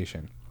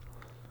situation.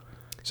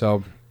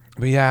 So,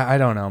 but yeah, I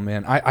don't know,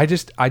 man. I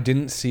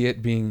didn't see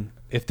it being,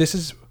 if this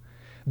is,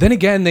 then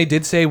again, they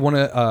did say one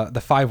of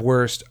the 5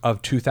 worst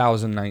of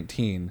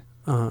 2019.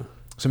 Uh-huh.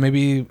 So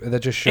maybe that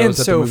just shows And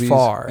that so the movies,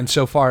 far. and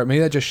so far, maybe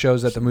that just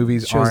shows that the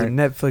movies Shows that aren't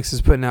Netflix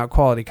is putting out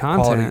quality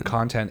content. quality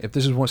content. If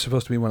this is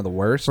supposed to be one of the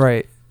worst,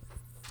 Right.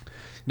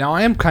 Now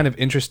I am kind of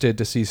interested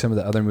to see some of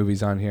the other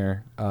movies on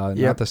here. Not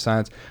Yep. the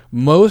science.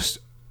 Most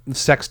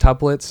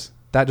sextuplets,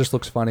 that just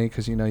looks funny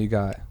because, you know, you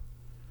got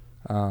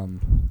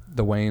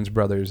the Wayans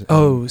brothers.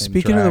 Oh, and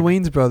speaking of the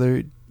drag. Wayans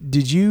brother,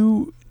 did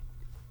you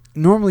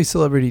normally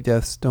celebrity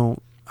deaths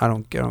I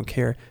don't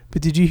care.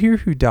 But did you hear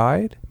who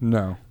died?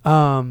 No.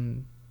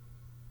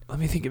 Let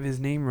me think of his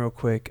name real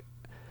quick.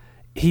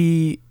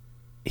 He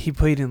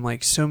played in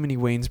like so many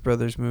Wayans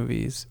brothers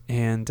movies,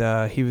 and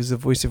he was the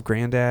voice of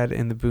Granddad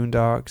in the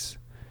Boondocks.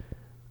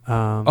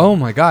 Oh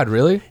my God,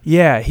 really?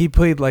 Yeah, he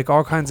played like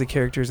all kinds of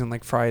characters in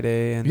like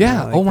Friday and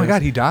Yeah. like Oh my those-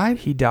 God, he died.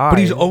 He died, But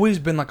he's always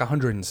been like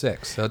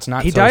 106, so it's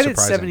not. he so died at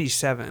surprising.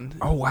 77.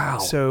 Oh wow.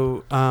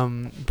 So,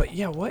 but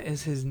yeah, what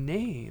is his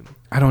name?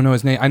 I don't know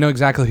his name. I know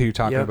exactly who you're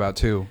talking Yep. about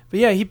too. But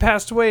yeah, he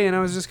passed away, and I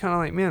was just kind of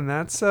like, man,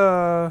 that's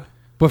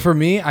But for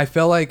me, I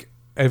feel like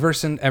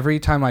every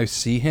time I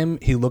see him,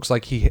 he looks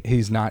like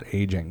he's not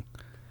aging.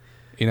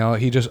 You know,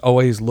 he just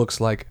always looks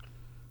like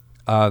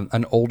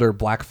an older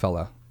black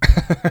fella.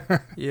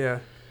 yeah.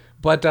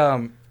 But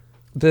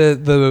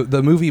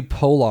the movie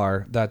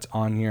Polar that's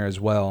on here as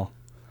well.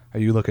 Are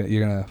you looking?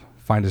 You're gonna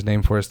find his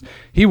name for us.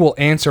 He will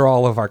answer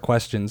all of our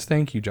questions.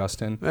 Thank you,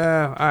 Justin.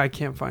 I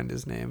can't find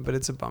his name, but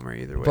it's a bummer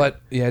either way.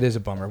 But yeah, it is a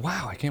bummer.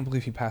 Wow, I can't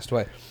believe he passed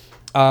away.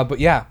 But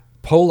yeah,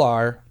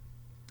 Polar,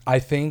 I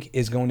think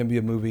is going to be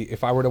a movie.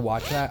 If I were to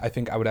watch that, I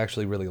think I would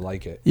actually really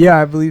like it yeah,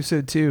 I believe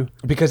so too.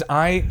 because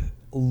I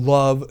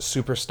love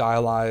super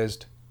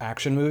stylized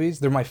action movies.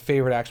 They're my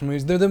favorite action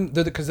movies. They're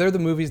the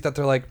movies that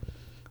they're like,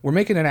 we're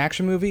making an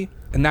action movie,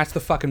 and that's the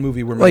fucking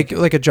movie we're making.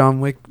 Like a John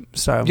Wick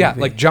style Yeah,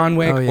 movie. like John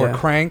Wick Oh, or yeah.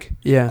 Crank.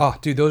 Yeah. Oh,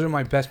 dude, those are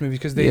my best movies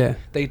because Yeah.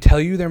 they tell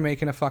you they're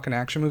making a fucking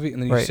action movie,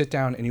 and then you Right. sit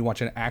down and you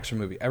watch an action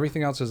movie.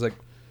 Everything else is like,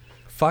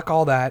 fuck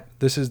all that.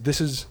 This is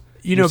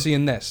You you're know-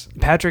 seeing this.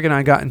 Patrick and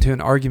I got into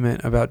an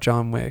argument about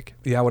John Wick.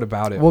 Yeah, what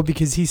about it? Well,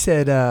 because he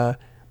said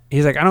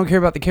he's like, I don't care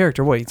about the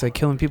character. What? He's like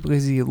killing people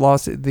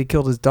because they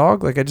killed his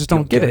dog. Like, I just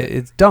don't get it.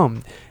 It's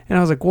dumb. And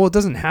I was like, well, it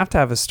doesn't have to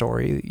have a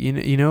story,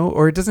 you know,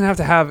 or it doesn't have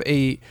to have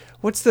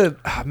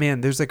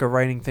there's like a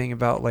writing thing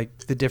about like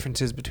the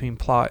differences between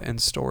plot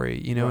and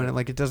story, you know, Right. and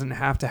like it doesn't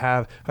have to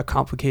have a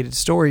complicated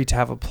story to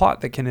have a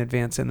plot that can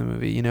advance in the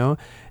movie, you know,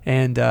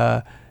 and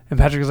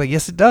Patrick was like,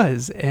 yes, it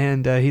does.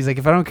 And he's like,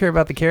 if I don't care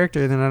about the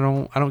character, then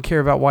I don't care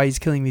about why he's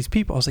killing these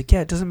people. I was like,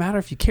 yeah, it doesn't matter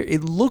if you care.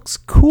 It looks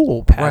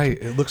cool, Patrick.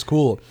 right, it looks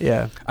cool.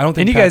 Yeah. I don't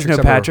think. And you guys know Patrick's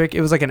ever- Patrick.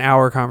 It was like an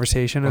hour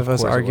conversation of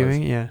us course it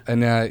arguing. was. Yeah.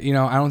 And you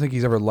know, I don't think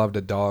he's ever loved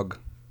a dog.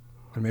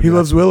 Or maybe He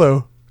loves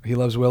Willow. He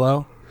loves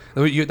Willow.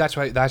 That's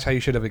right. That's how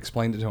you should have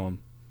explained it to him.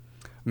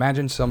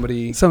 Imagine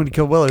somebody. Somebody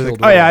killed Willow. Killed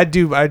Like, oh yeah,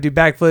 Willow. I do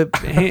backflip,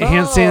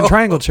 handstand,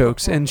 triangle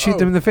chokes, and shoot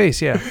them in the face.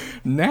 Yeah.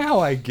 Now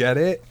I get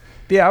it.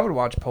 Yeah, I would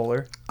watch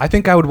Polar. I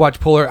think I would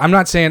watch Polar. I'm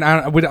not saying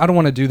I don't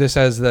want to do this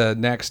as the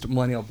next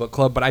Millennial Book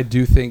Club, but I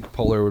do think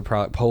Polar,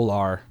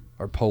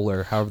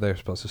 however they're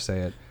supposed to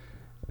say it.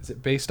 Is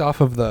it based off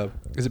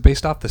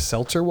the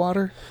seltzer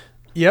water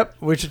Yep,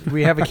 which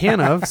we have a can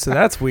of, so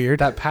that's weird.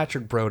 that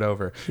Patrick broed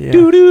over? Yeah.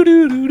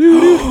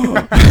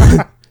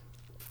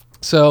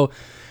 So,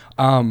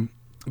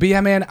 but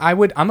yeah, man, I'm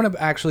gonna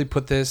actually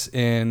put this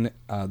in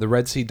the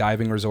Red Sea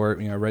Diving Resort.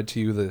 You know, I read to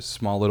you the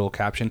small little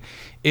caption.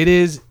 It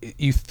is,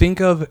 you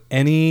think of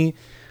any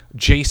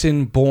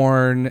Jason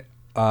Bourne,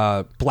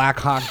 Black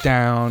Hawk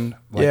Down,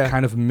 like Yeah.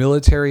 kind of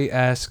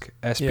military-esque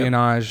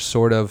espionage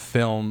sort of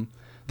film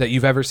that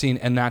you've ever seen,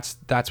 and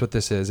that's what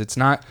this is. It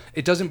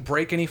doesn't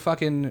break any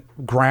fucking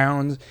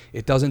grounds.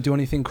 It doesn't do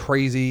anything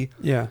crazy.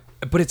 Yeah.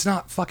 But it's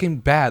not fucking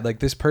bad. Like,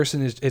 this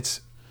person is,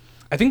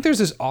 I think there's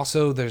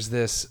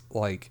this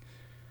like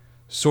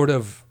sort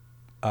of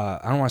I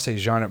don't want to say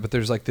genre, but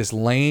there's like this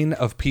lane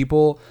of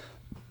people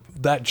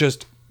that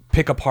just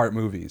pick apart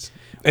movies.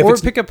 If Or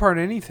it's pick apart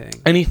anything.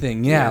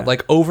 anything, yeah, Yeah.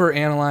 like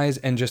overanalyze,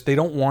 and just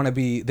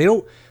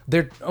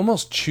they're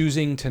almost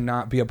choosing to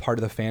not be a part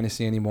of the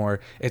fantasy anymore.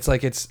 It's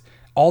like it's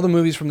all the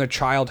movies from their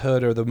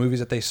childhood or the movies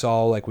that they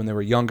saw like when they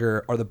were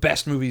younger are the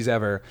best movies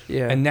ever.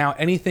 Yeah. And now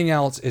anything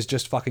else is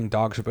just fucking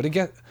dog shit. But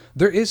again,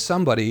 there is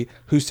somebody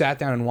who sat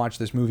down and watched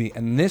this movie,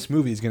 and this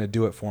movie is going to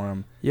do it for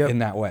him Yep. in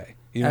that way.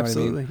 You know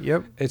Absolutely. what I mean?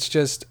 Yep. It's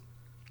just,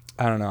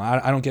 I don't know.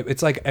 I don't get.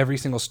 It's like every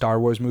single Star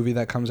Wars movie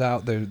that comes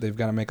out, they've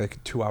got to make like a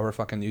 2-hour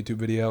fucking YouTube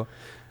video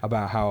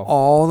about how.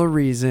 All the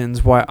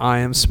reasons why I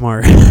am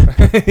smart.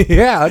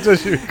 Yeah, that's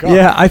what you call.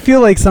 Yeah, I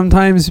feel like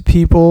sometimes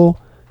people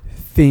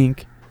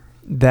think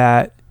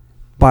that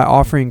by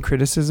offering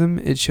criticism,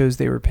 it shows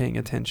they were paying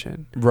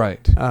attention.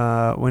 Right.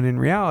 When in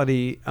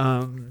reality,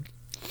 and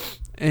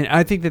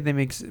I think that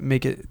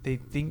they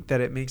think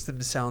that it makes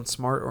them sound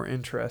smart or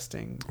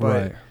interesting,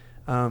 but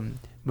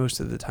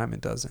most of the time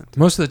it doesn't.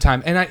 Most of the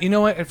time, and you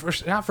know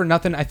what? Not for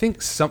nothing. I think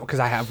because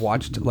I have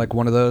watched like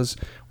one of those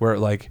where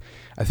like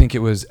I think it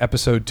was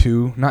episode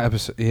 2, not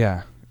episode.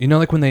 Yeah, you know,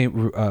 like when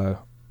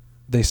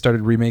they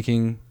started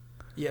remaking.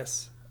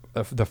 Yes.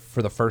 For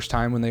the first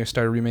time when they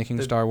started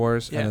remaking Star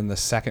Wars, yeah. and then the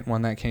second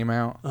one that came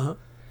out.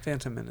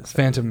 Phantom Menace.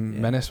 Phantom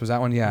Menace was that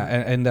one? Yeah,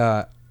 and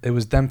it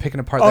was them picking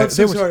apart. Oh,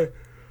 sorry.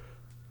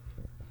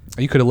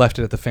 You could have left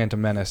it at the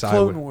Phantom Menace.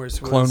 Clone Wars.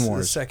 Clone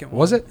Wars. The second one.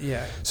 Was it?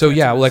 Yeah. So Phantom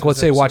yeah, Menace like let's was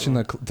say episode watching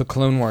 1. the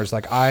Clone Wars,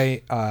 like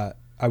I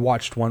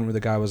watched one where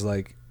the guy was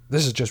like,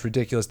 "This is just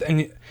ridiculous."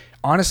 And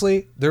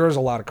honestly, there is a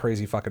lot of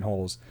crazy fucking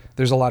holes.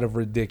 There's a lot of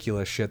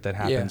ridiculous shit that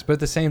happens. Yeah. But at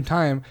the same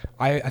time,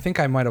 I think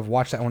I might have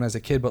watched that one as a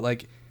kid, but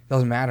like.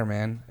 Doesn't matter,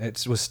 man.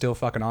 It was still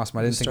fucking awesome.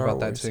 I didn't think about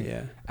that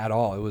thing at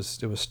all. It was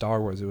Star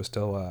Wars. It was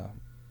still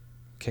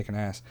kicking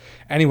ass.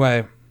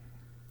 Anyway,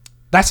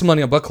 that's the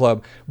Millennial Book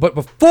Club. But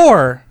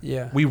before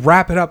we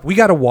wrap it up, we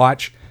got to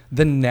watch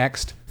the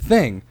next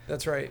thing.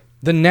 That's right.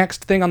 The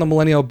next thing on the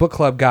Millennial Book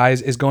Club,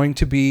 guys, is going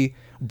to be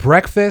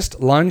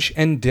breakfast, lunch,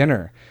 and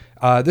dinner.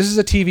 This is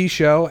a TV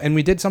show, and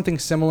we did something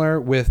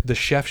similar with the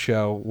Chef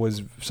Show.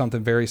 Was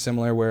something very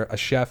similar where a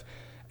chef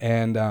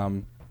and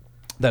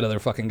that other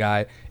fucking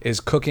guy is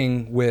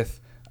cooking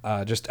with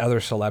just other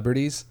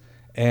celebrities,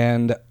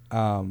 and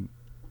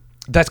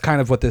that's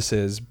kind of what this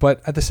is.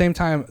 But at the same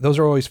time, those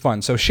are always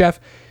fun. So Chef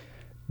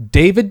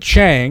David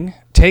Chang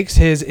takes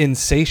his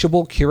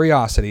insatiable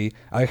curiosity.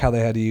 I like how they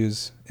had to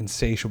use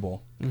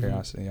insatiable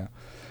curiosity.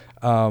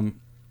 Yeah,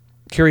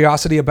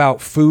 curiosity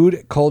about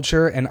food,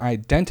 culture, and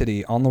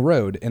identity on the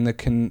road in the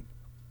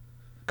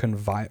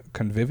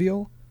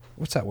convivial.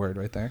 What's that word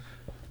right there?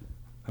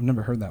 I've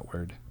never heard that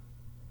word.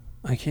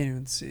 I can't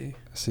even see.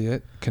 See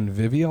it?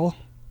 Convivial?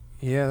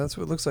 Yeah, that's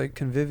what it looks like.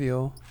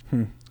 Convivial.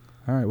 All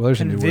right, well, there's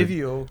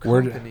Convivial a new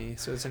word. company.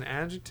 So it's an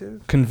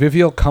adjective?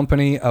 Convivial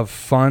company of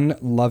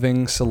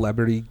fun-loving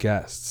celebrity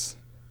guests.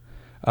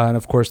 And,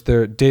 of course,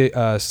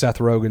 Seth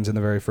Rogen's in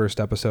the very first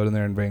episode, and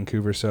they're in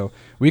Vancouver, so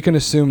we can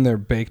assume they're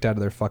baked out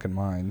of their fucking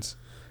minds.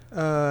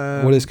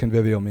 What does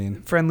convivial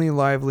mean? Friendly,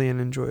 lively, and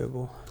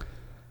enjoyable.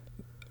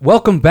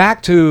 Welcome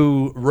back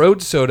to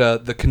Road Soda,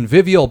 the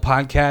convivial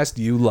podcast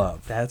you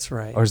love. That's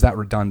right. Or is that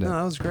redundant? No,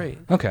 that was great.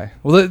 Okay.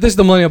 Well, this is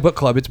the Millennial Book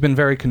Club. It's been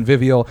very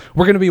convivial.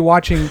 We're going to be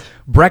watching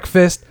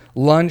breakfast,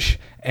 lunch,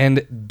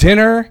 and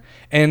dinner.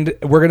 And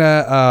we're going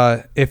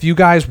to, if you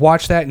guys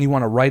watch that and you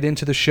want to write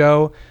into the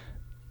show,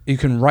 you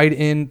can write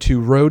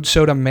into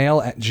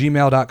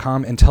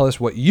roadsodamail@gmail.com and tell us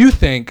what you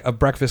think of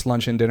breakfast,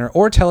 lunch, and dinner,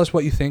 or tell us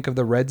what you think of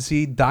the Red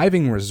Sea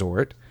Diving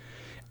Resort.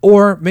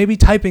 Or maybe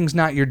typing's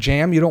not your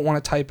jam. You don't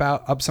want to type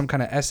up some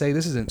kind of essay.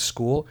 This isn't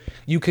school.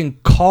 You can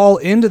call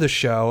into the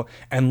show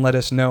and let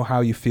us know how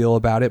you feel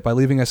about it by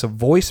leaving us a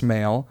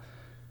voicemail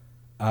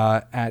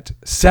at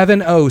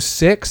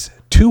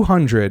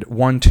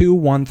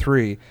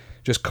 706-200-1213.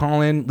 Just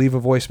call in, leave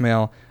a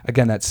voicemail.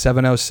 Again, that's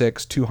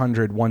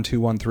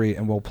 706-200-1213,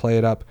 and we'll play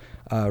it up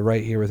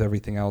right here with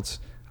everything else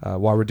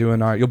while we're doing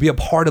you'll be a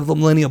part of the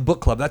Millennial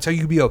Book Club. That's how you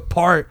can be a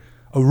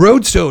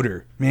Road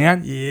Soder,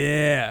 man.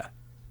 Yeah.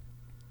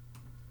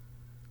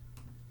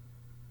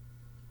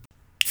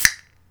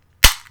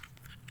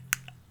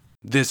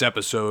 This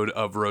episode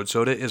of Road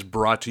Soda is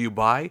brought to you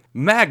by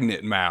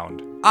Magnet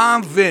Mound.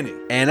 I'm Vinny.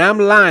 And I'm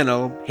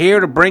Lionel, here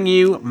to bring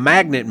you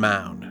Magnet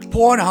Mound.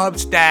 Pornhub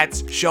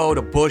stats show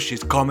the bush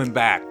is coming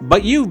back.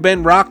 But you've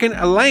been rocking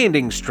a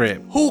landing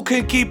strip. Who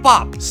can keep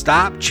up?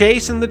 Stop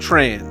chasing the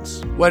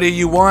trends. Whether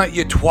you want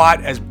your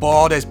twat as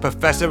bald as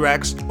Professor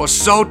X or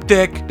so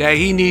thick that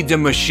he needs a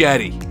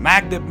machete,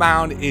 Magnet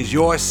Mound is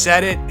your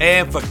set it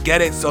and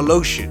forget it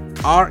solution.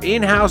 Our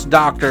in-house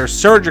doctor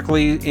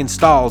surgically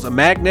installs a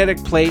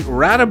magnetic plate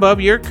right above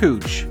your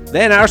cooch.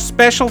 Then our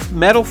special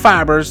metal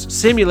fibers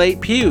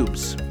simulate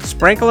pubes.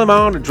 Sprinkle them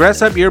on to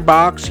dress up your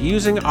box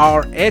using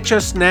our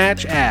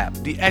Etch-a-Snatch app.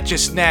 The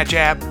Etch-a-Snatch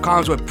app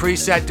comes with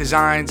preset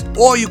designs,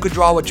 or you could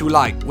draw what you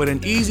like. With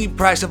an easy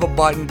press of a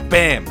button,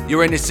 bam,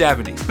 you're in the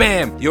 70s.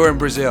 Bam, you're in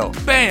Brazil.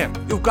 Bam,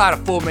 you've got a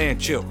full man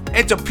chew.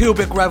 It's a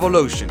pubic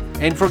revolution.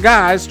 And for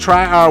guys,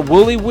 try our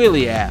Woolly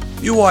Willy app.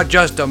 You are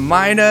just a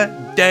minor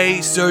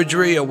day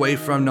surgery away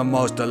from the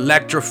most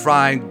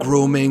electrifying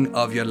grooming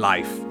of your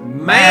life.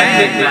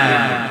 Magnet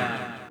Mound.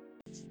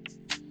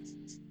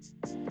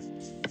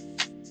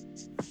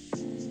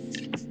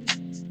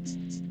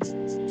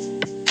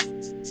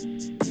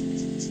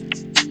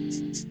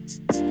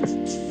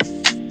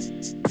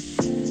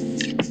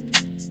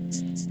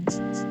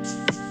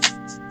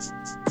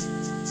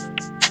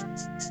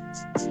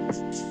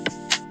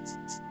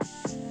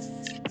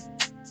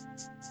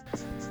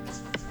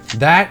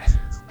 That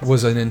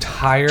was an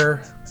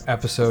entire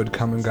episode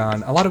come and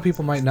gone. A lot of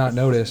people might not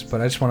notice,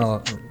 but I just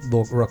want to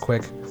real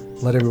quick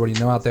let everybody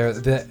know out there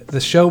that the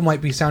show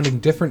might be sounding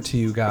different to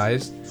you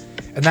guys,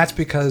 and that's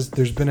because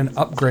there's been an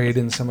upgrade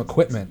in some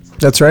equipment.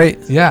 That's right.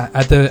 Yeah,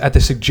 at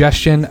the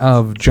suggestion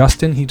of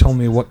Justin, he told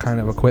me what kind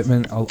of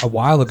equipment a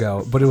while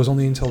ago, but it was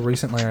only until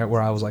recently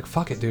where I was like,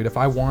 fuck it, dude. If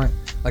I want,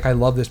 like, I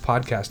love this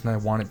podcast and I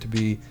want it to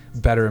be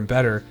better and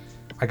better,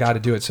 I got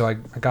to do it. So I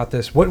got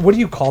this. What do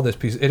you call this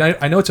piece?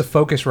 I know it's a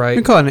Focusrite.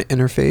 You call it an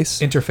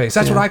interface. Interface.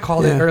 That's Yeah, what I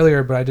called it yeah.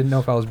 earlier, but I didn't know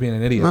if I was being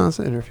an idiot. No, it's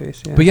an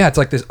interface. Yeah. But yeah, it's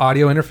like this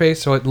audio interface,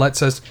 so it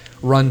lets us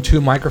run 2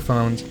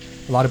 microphones.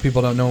 A lot of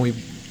people don't know we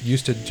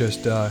used to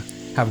just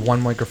have one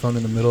microphone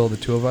in the middle of the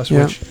 2 of us,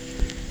 Yeah. which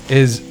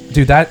is,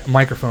 dude, that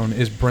microphone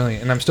is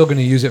brilliant, and I'm still going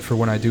to use it for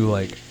when I do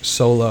like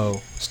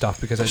solo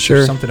stuff because Sure.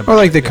 there's something about Or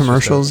like it. the It's just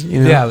commercials, a-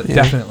 you know? Yeah, Yeah.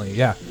 definitely,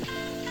 yeah.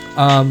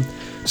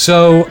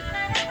 So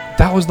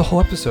that was the whole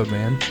episode,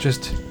 man.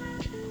 Just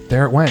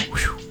there it went,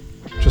 whew.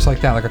 Just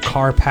like that, like a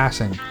car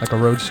passing, like a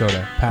road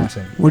soda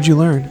passing. What'd you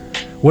learn?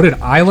 What did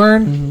I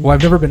learn? Mm-hmm. Well,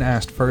 I've never been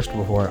asked first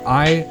before.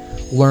 I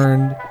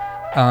learned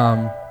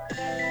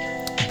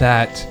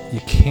that you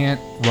can't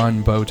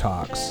run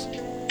Botox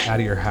out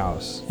of your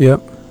house.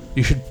 Yep.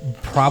 You should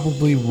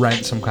probably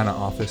rent some kind of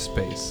office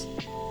space.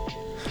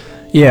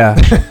 Yeah.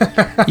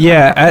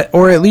 Yeah.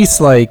 Or at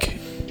least like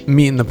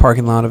meet in the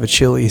parking lot of a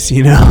Chili's,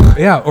 you know?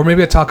 Yeah, or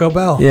maybe a Taco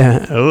Bell.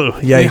 Yeah. Oh,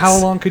 I mean, how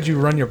yikes. long could you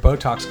run your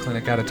Botox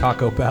clinic at a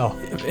Taco Bell?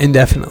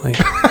 Indefinitely.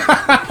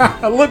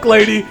 Look,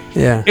 lady,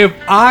 Yeah. if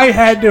I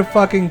had to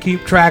fucking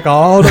keep track of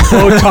all the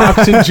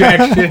Botox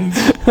injections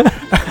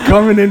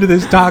coming into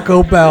this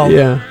Taco Bell.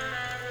 Yeah.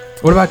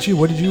 What about you?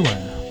 What did you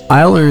learn?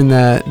 I learned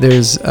that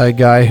there's a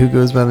guy who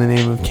goes by the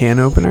name of Can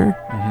Opener.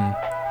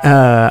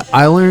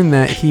 I learned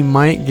that he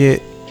might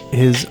get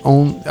his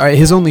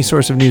only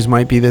source of news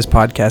might be this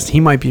podcast.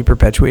 He might be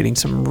perpetuating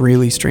some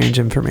really strange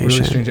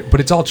information. Really strange, but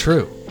it's all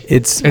true.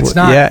 It's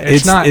not- Yeah,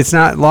 it's not- It's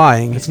not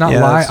lying. It's not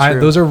Yeah, lie. that's true.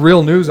 Those are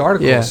real news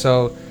articles. Yeah.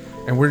 So,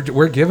 and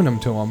we're giving them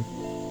to him.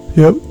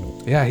 Yep.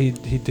 Yeah, he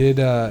did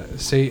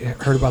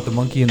heard about the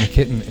monkey and the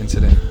kitten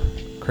incident.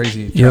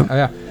 Crazy. Yep. Oh,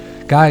 yeah.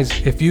 Guys,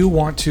 if you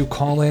want to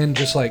call in,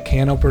 just like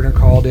Can Opener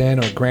called in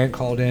or Grant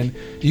called in,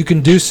 you can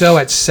do so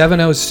at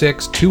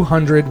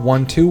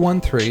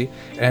 706-200-1213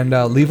 and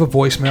leave a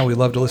voicemail. We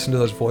love to listen to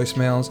those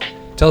voicemails.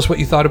 Tell us what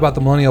you thought about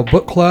the Millennial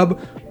Book Club,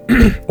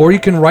 or you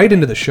can write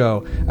into the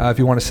show if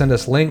you want to send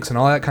us links and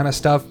all that kind of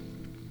stuff.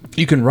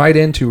 You can write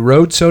into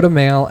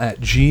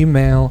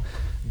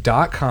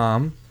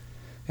roadsodamail@gmail.com,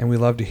 and we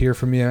love to hear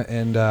from you.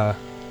 And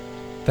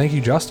thank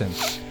you, Justin.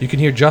 You can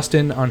hear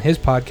Justin on his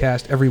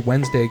podcast every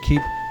Wednesday.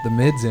 Keep the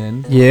mids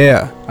in.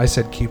 Yeah. I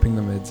said keeping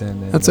the mids in.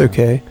 And, That's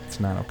okay. It's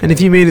not okay. And if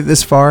you made it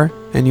this far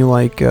and you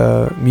like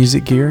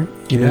music gear,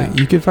 you know, Yeah.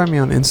 you can find me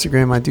on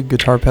Instagram. I do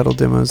guitar pedal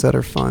demos that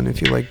are fun.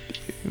 If you like,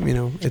 you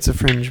know, it's a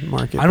fringe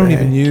market. I don't but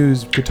even hey.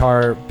 use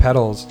guitar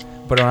pedals,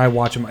 but when I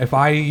watch them, if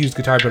I used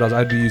guitar pedals,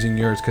 I'd be using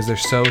yours because they're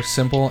so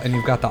simple and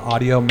you've got the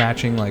audio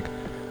matching. Like,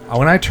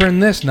 when I turn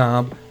this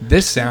knob,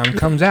 this sound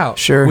comes out.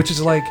 Sure. Which is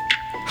like,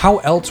 how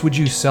else would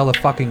you sell a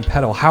fucking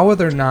pedal? How are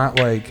there not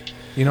like,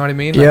 you know what I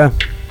mean? Like, Yeah.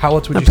 How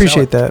else would I you sell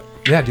appreciate it? that.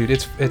 Yeah, dude,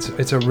 it's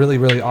a really,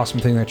 really awesome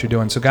thing that you're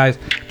doing. So, guys,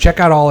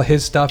 check out all of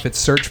his stuff. It's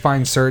Search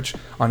Find Search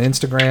on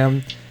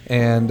Instagram.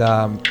 And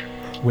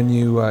when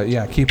you,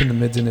 Keeping the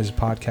Mids in his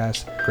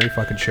podcast. Great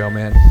fucking show,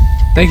 man.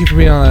 Thank you for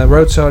being on the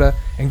Road Soda.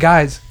 And,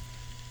 guys,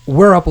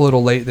 we're up a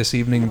little late this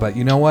evening, but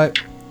you know what?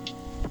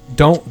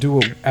 Don't do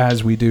it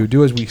as we do.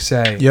 Do as we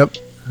say. Yep.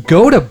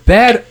 Go to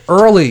bed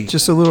early.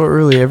 Just a little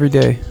early every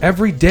day.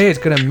 Every day it's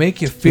going to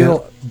make you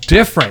feel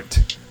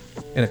different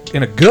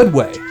in a good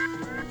way.